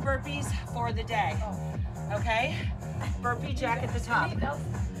 Last set of burpees for the day. Okay? Burpee jack at the top.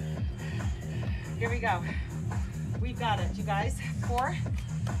 Here we go. We've got it, you guys. 4,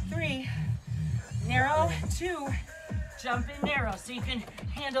 3, narrow, 2, jump in narrow so you can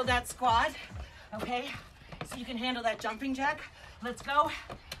handle that squat. Okay? So you can handle that jumping jack. Let's go.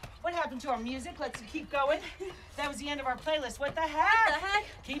 What happened to our music? Let's keep going. That was the end of our playlist. What the heck? What the heck?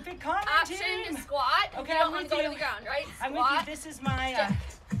 Keep it coming, Option team. to squat. Okay, You don't I'm want with to go you. to the ground, right? I'm Squat. with you. This is my,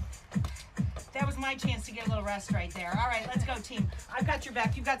 that was my chance to get a little rest right there. All right, let's go, team. I've got your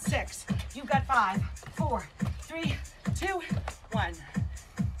back. You've got 6. You've got 5, 4, 3, 2, 1.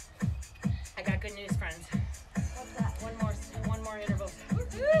 I got good news, friends. What's that? One more interval.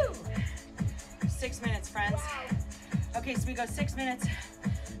 Woo-hoo. 6 minutes, friends. Wow. Okay, so we go 6 minutes.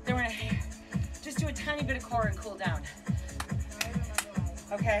 Then we're gonna just do a tiny bit of core and cool down.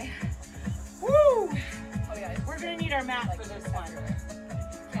 Okay? Woo! Oh, yeah. We're gonna need our mat for this one.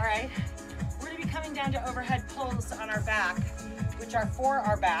 All right? We're gonna be coming down to overhead pulls on our back, which are for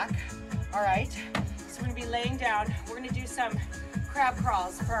our back. All right? So we're gonna be laying down. We're gonna do some crab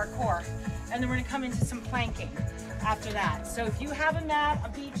crawls for our core. And then we're gonna come into some planking after that. So if you have a mat, a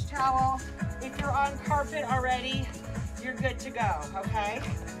beach towel, if you're on carpet already, you're good to go, okay?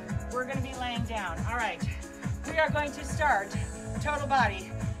 We're gonna be laying down. All right, we are going to start total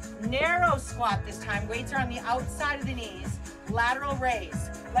body. Narrow squat this time. Weights are on the outside of the knees. Lateral raise,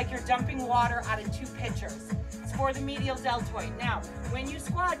 like you're dumping water out of 2 pitchers. It's for the medial deltoid. Now, when you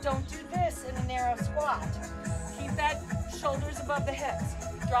squat, don't do this in a narrow squat. Keep that shoulders above the hips.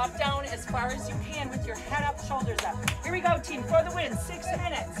 Drop down as far as you can with your head up, shoulders up. Here we go, team, for the win, 6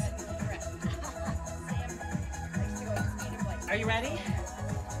 minutes. Are you ready?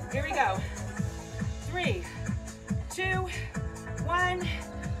 Here we go. 3, 2, 1.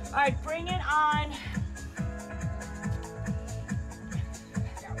 All right, bring it on.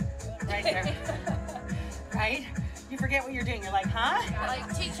 Right there. Right? You forget what you're doing. You're like, huh?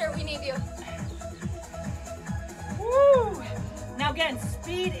 Like, teacher, we need you. Woo! Now again,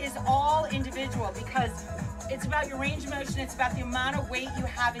 speed is all individual because it's about your range of motion. It's about the amount of weight you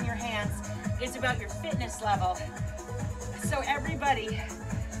have in your hands. It's about your fitness level. So everybody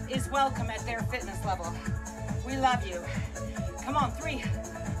is welcome at their fitness level. We love you. Come on, 3,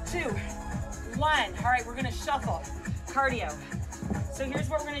 2, 1. All right, we're gonna shuffle, cardio. So here's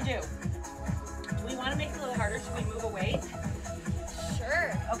what we're gonna do. Do we wanna make it a little harder? Should we move a weight?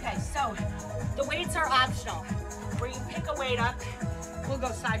 Sure. Okay, so the weights are optional. Where you pick a weight up, we'll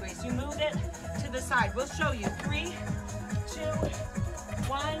go sideways. You move it to the side. We'll show you. 3, 2,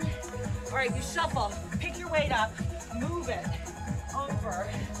 1. All right, you shuffle. Pick your weight up, move it over,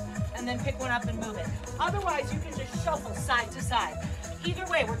 and then pick one up and move it. Otherwise, you can just shuffle side to side. Either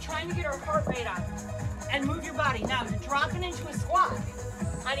way, we're trying to get our heart rate up and move your body. Now, you're dropping into a squat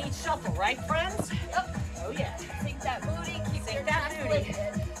on each shuffle, right, friends? Yep. Oh, yeah. Sink that booty, keep Sink your that chest booty.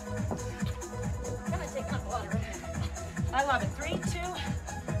 lifted. I'm gonna take my water. I love it. 3, 2,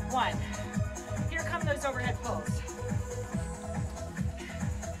 1. Here come those overhead pulls.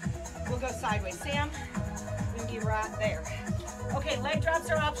 We'll go sideways. Sam, we can be right there. Okay, leg drops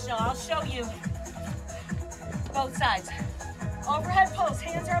are optional. I'll show you both sides. Overhead pulls,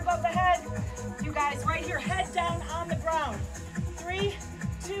 hands are above the head. You guys, right here, head down on the ground. 3,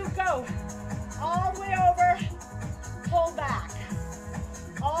 2, go. All the way over, pull back.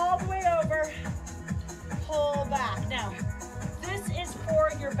 All the way over, pull back. Now, this is for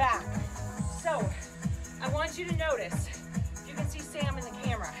your back. So, I want you to notice, you can see Sam in the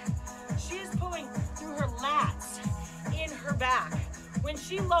camera. She is pulling through her lats in her back. When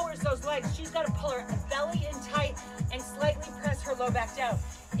she lowers those legs, she's got to pull her belly in tight and slightly press her low back down.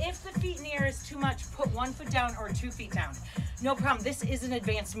 If the feet in the air is too much, put 1 foot down or 2 feet down. No problem. This is an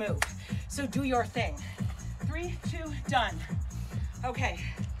advanced move. So do your thing. 3, 2, done. Okay.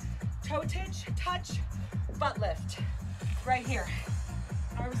 Toe touch, butt lift. Right here.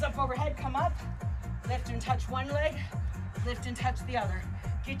 Arms up overhead, come up. Lift and touch one leg. Lift and touch the other.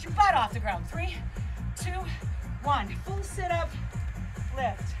 Get your butt off the ground. 3, 2, 1. Full sit up,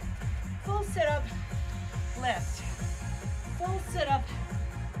 lift. Full sit up, lift. Full sit up,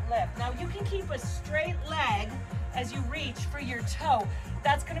 lift. Now you can keep a straight leg as you reach for your toe.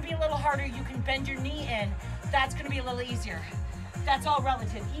 That's gonna be a little harder. You can bend your knee in. That's gonna be a little easier. That's all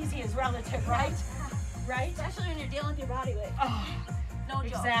relative. Easy is relative, right? Right? Especially when you're dealing with your body weight. Oh, No joke.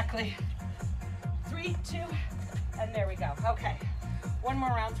 exactly. 3, 2, and there we go. Okay, one more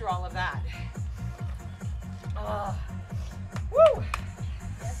round through all of that. Woo!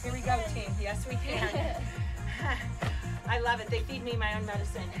 Yes, Here we go, team. Yes, we can. I love it. They feed me my own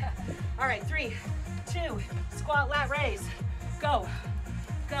medicine. All right, 3, 2, squat, lat raise. Go,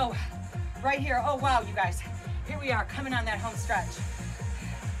 go. Right here. Oh, wow, you guys. Here we are, coming on that home stretch.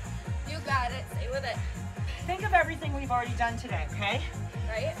 You got it. Stay with it. Think of everything we've already done today, okay?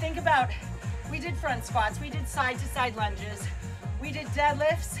 Right? Think about, we did front squats, we did side-to-side lunges, we did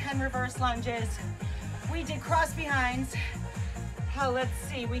deadlifts and reverse lunges, we did cross behinds. Oh, let's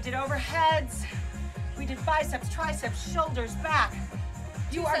see, we did overheads, we did biceps, triceps, shoulders, back.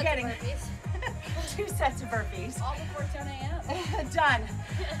 You are getting 2 sets of burpees. All before 10 a.m. Done.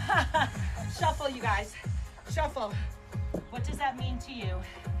 Shuffle, you guys. Shuffle. What does that mean to you?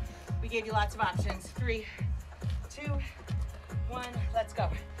 We gave you lots of options. 3, 2, 1, let's go.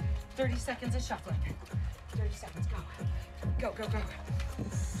 30 seconds of shuffling. 30 seconds, go. Go, go, go.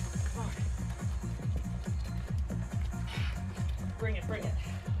 Come on. Bring it, bring it.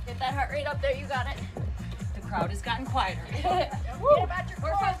 Get that heart rate up there. You got it. The crowd has gotten quieter.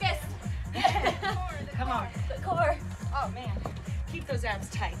 We're focused. Come on. The core. Oh man, keep those abs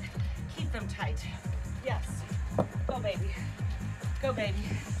tight. Keep them tight. Yes. Go baby. Go baby.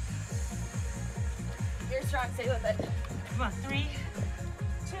 You're strong. Stay with it. Come on, 3,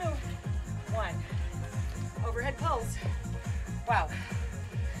 2, 1. Overhead pulls. Wow.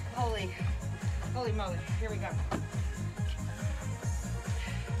 Holy moly. Here we go.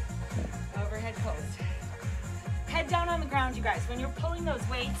 Overhead pulls. Head down on the ground, you guys. When you're pulling those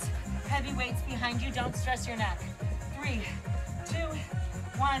weights, heavy weights behind you, don't stress your neck. 3, 2,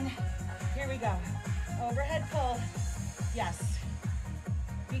 1. Here we go. Overhead pull. Yes.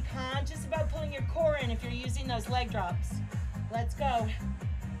 Be conscious about pulling your core in if you're using those leg drops. Let's go.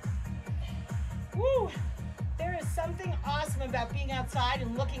 Woo! There is something awesome about being outside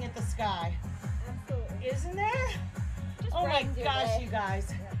and looking at the sky. Absolutely. Isn't there? Just Oh my brightens your gosh, day. you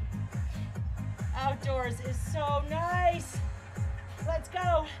guys. Outdoors is so nice. Let's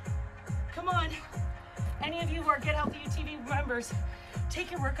go. Come on. Any of you who are Get Healthy UTV members,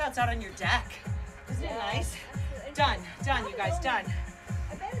 take your workouts out on your deck. Isn't it nice? Done, you guys, done.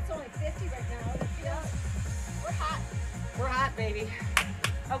 I bet it's only 50 right now. We're hot. We're hot, baby.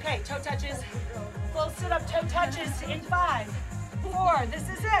 Okay, toe touches. Full sit-up toe touches in 5, 4. This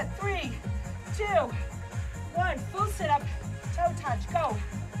is it. 3, 2, 1. Full sit-up, toe touch. Go.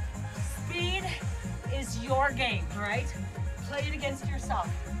 Speed is your game, all right? Play it against yourself.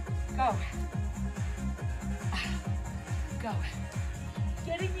 Go. Go.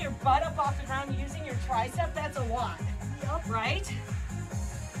 Getting your butt up off the ground using your tricep, that's a lot. Yep. Right?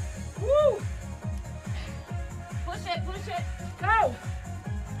 Woo! Push it. Go!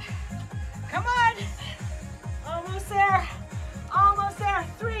 Come on! Almost there. Almost there.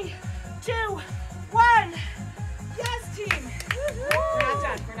 3, 2, 1. Yes, team.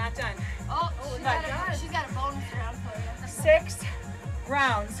 We're not done. Oh, she's got a bonus round for you. 6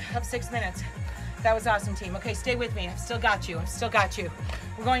 rounds of 6 minutes. That was awesome, team. Okay, stay with me. I've still got you.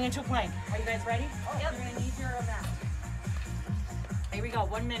 We're going into a plank. Are you guys ready? Oh, Yep. You're gonna need your mat. Here we go.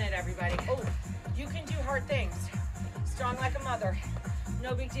 1 minute, everybody. Oh, you can do hard things. Strong like a mother.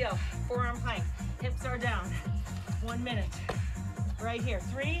 No big deal. Forearm plank. Hips are down. 1 minute. Right here.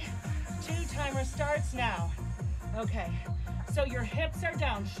 3, 2, timer starts now. Okay. So your hips are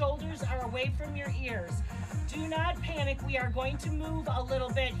down. Shoulders are away from your ears. Do not panic. We are going to move a little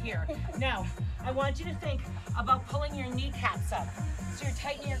bit here. Now, I want you to think about pulling your kneecaps up. So you're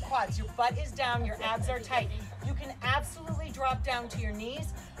tightening your quads. Your butt is down. Your abs are tight. You can absolutely drop down to your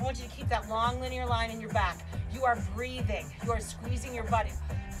knees. I want you to keep that long linear line in your back. You are breathing. You are squeezing your butt.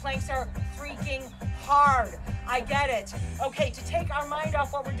 Planks are freaking hard. I get it. Okay, to take our mind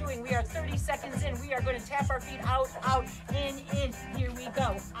off what we're doing, we are 30 seconds in. We are going to tap our feet out, out, in. Here we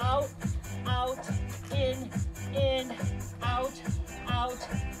go. Out, in, out.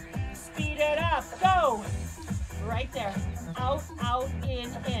 Speed it up. Go. Right there. Out, in.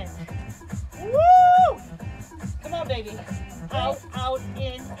 Woo! Come on, baby. Out,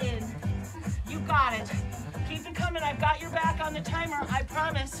 in. You got it. Keep it coming. I've got your back on the timer. I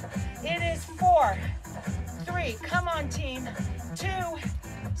promise. It is 4, 3. Come on, team. 2.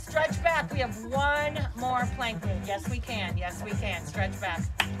 Stretch back. We have 1 more plank move. Yes, we can. Stretch back.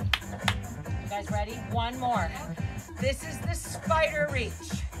 You guys ready? 1 more. This is the spider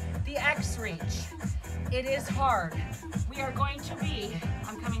reach, the X reach. It is hard. We are going to be,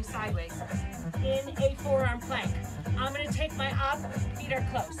 I'm coming sideways, in a forearm plank. I'm going to take my feet are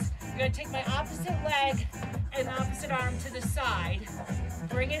close. I'm going to take my opposite leg and opposite arm to the side.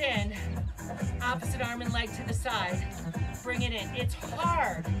 Bring it in. Opposite arm and leg to the side. Bring it in. It's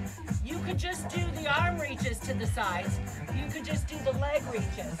hard. You could just do the arm reaches to the sides. You could just do the leg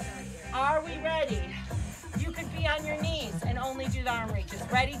reaches. Are we ready? You could be on your knees and only do the arm reaches.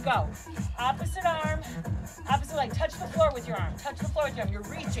 Ready, go. Opposite arm, opposite leg. Touch the floor with your arm. You're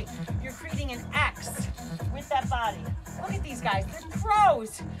reaching. You're creating an X with that body. Look at these guys. They're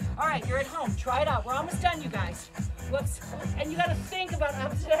pros. All right, you're at home. Try it out. We're almost done, you guys. Whoops. And you got to think about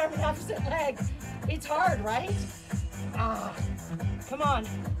opposite arm and opposite leg. It's hard, right? Ah. Come on.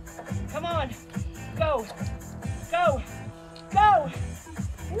 Go.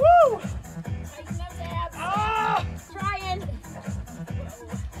 Woo! Tighten those abs. Ah! Trying.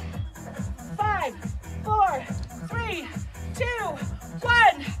 5, 4, 3, 2,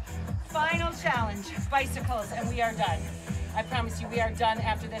 1. Final challenge, bicycles, and we are done. I promise you, we are done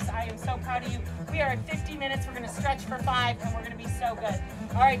after this. I am so proud of you. We are at 50 minutes. We're going to stretch for 5, and we're going to be so good.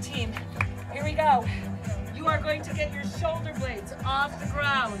 All right, team, here we go. You are going to get your shoulder blades off the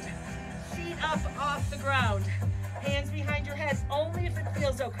ground, feet up off the ground, hands behind your head, only if it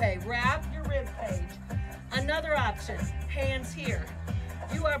feels okay. Wrap your rib cage. Another option, hands here.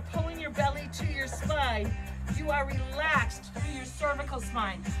 You are pulling your belly to your spine. You are relaxed through your cervical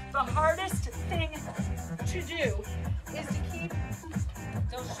spine. The hardest thing to do is to keep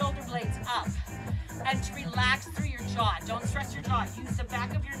those shoulder blades up and to relax through your jaw. Don't stress your jaw. Use the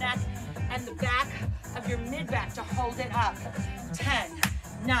back of your neck and the back of your mid-back to hold it up. 10,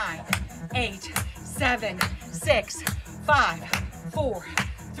 9, 8, 7, 6, 5, 4,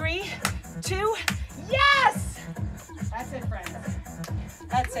 3, 2, yes! That's it, friends.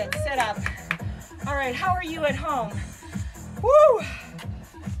 That's it. Sit up. All right, how are you at home? Woo!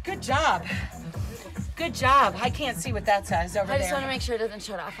 Good job. Good job. I can't see what that says over there. I just want to make sure it doesn't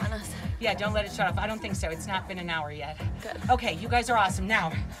shut off on us. Yeah, don't let it shut off. I don't think so. It's not been an hour yet. Good. Okay, you guys are awesome.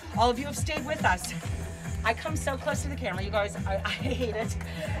 Now, all of you have stayed with us. I come so close to the camera, you guys, I hate it.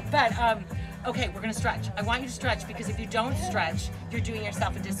 But Okay, we're gonna stretch. I want you to stretch because if you don't stretch, you're doing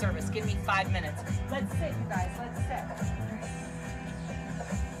yourself a disservice. Give me 5 minutes. Let's sit, you guys, let's sit.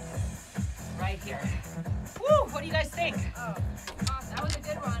 Right here. Woo, what do you guys think? Oh, that was a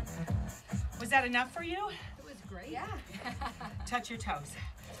good one. Was that enough for you? It was great. Yeah. Touch your toes.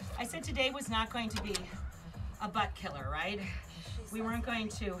 I said today was not going to be a butt killer, right? We weren't going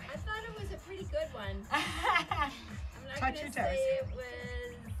to. I thought it was a pretty good one. I'm not Touch gonna your say toes. it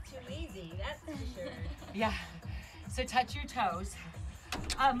was too easy, that's for sure. Yeah, so touch your toes.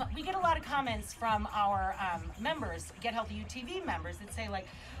 We get a lot of comments from our members, Get Healthy UTV members that say like,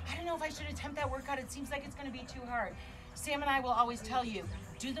 I don't know if I should attempt that workout. It seems like it's gonna be too hard. Sam and I will always tell you,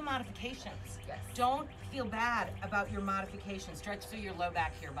 do the modifications. Yes. Don't feel bad about your modifications. Stretch through your low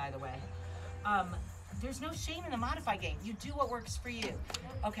back here, by the way. There's no shame in the modify game. You do what works for you.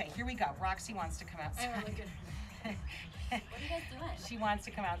 Okay, here we go. Roxy wants to come out. What are you guys doing? She wants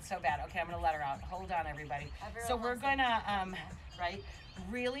to come out so bad. Okay, I'm gonna let her out. Hold on, everybody. Everyone So we're wants to- gonna, right,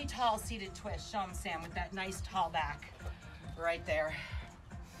 really tall seated twist. Show them, Sam, with that nice tall back. Right there.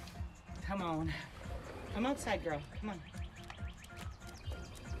 Come on. Come outside, girl. Come on.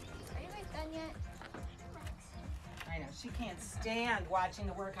 Are you guys done yet? I know, she can't stand watching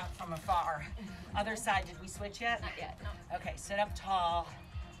the workout from afar. Other side, did we switch yet? Not yet, no. Okay, sit up tall.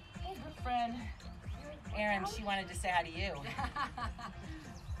 Hey, her friend, Erin, she wanted to say hi to you.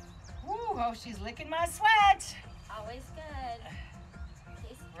 Woo, oh, she's licking my sweat. Always good.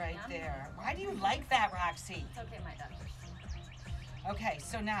 Tastes Right yum. there. Why do you like that, Roxy? It's okay, my doctor. Okay,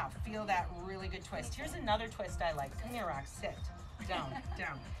 so now feel that really good twist. Here's another twist I like. Come here, Rox. Sit. Down,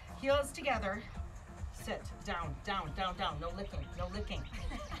 down. Heels together. Sit. Down, down, down, down. No licking, no licking.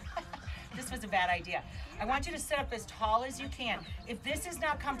 This was a bad idea. I want you to sit up as tall as you can. If this is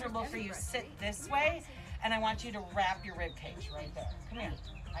not comfortable for you, sit this way, and I want you to wrap your rib cage right there. Come here.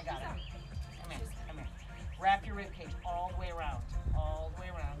 I got it. Come here, come here. Wrap your rib cage all the way around. All the way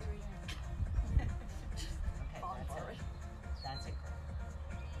around. Okay, that's it. That's it.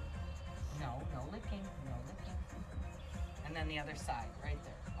 No, no licking, no licking. And then the other side, right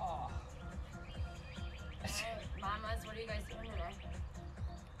there. Oh. Mamas, what are you guys doing today?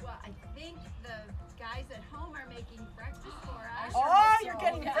 Well, I think the guys at home are making breakfast for us. Oh, you're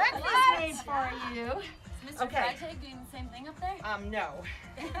getting breakfast made for you. Is Mr. Okay. Freytag doing the same thing up there? No.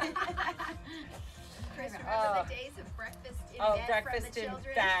 Chris, remember Oh. the days of breakfast in Oh, bed breakfast from the in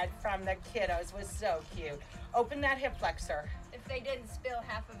children? bed from the kiddos was so cute. Open that hip flexor If they didn't spill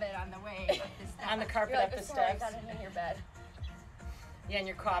half of it on the way with the stuff. on the carpet You're up like, the "Sorry, I steps. got it in your bed." Yeah, and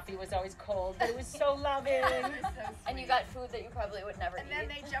your coffee was always cold, but it was so loving. It was so And you sweet. got food that you probably would never And eat. then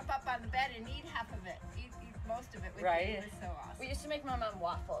they jump up on the bed and eat half of it. Eat most of it with Right. you. It was so awesome. We used to make my mom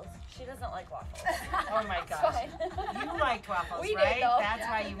waffles. She doesn't like waffles. Oh my It's gosh. fine. You liked waffles, We did, right? though. That's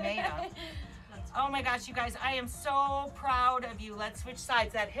why you made them. Oh my gosh, you guys, I am so proud of you. Let's switch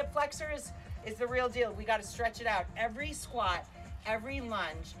sides. That hip flexor is the real deal. We got to stretch it out. Every squat, every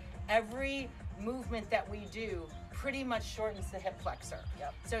lunge, every movement that we do pretty much shortens the hip flexor.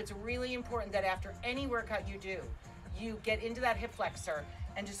 Yep. So it's really important that after any workout you do, you get into that hip flexor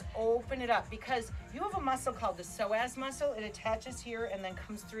and just open it up, because you have a muscle called the psoas muscle. It attaches here and then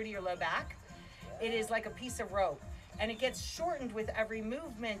comes through to your low back. It is like a piece of rope, and it gets shortened with every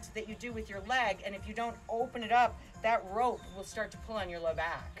movement that you do with your leg, and if you don't open it up, that rope will start to pull on your low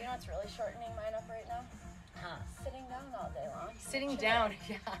back. You know what's really shortening mine up right now? Huh. Sitting down all day long. Sitting Chair. down,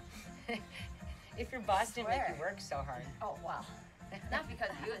 yeah. If your boss didn't make Swear. you work so hard. Oh, wow. Not because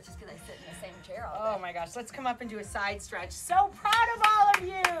of you, it's just because I sit in the same chair all Oh day. my gosh, let's come up and do a side stretch. So proud of all of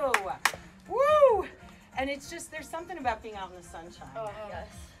you. Woo! And it's just, there's something about being out in the sunshine. Oh, yes.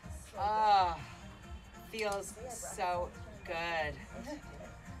 So Oh, feels so good.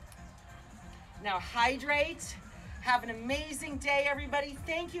 Now hydrate. Have an amazing day, everybody.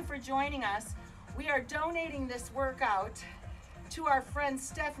 Thank you for joining us. We are donating this workout to our friend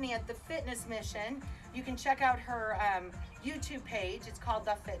Stephanie at the Fitness Mission. You can check out her YouTube page. It's called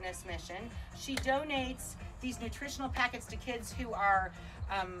The Fitness Mission. She donates these nutritional packets to kids who are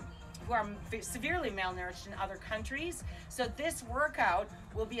severely malnourished in other countries. So this workout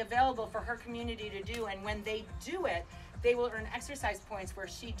will be available for her community to do, and when they do it, they will earn exercise points where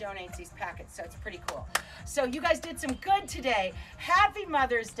she donates these packets. So it's pretty cool. So you guys did some good today. Happy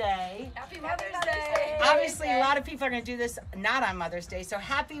Mother's Day. Happy Mother's Day. Obviously, a lot of people are going to do this not on Mother's Day, so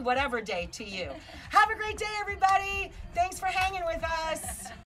happy whatever day to you. Have a great day, everybody. Thanks for hanging with us.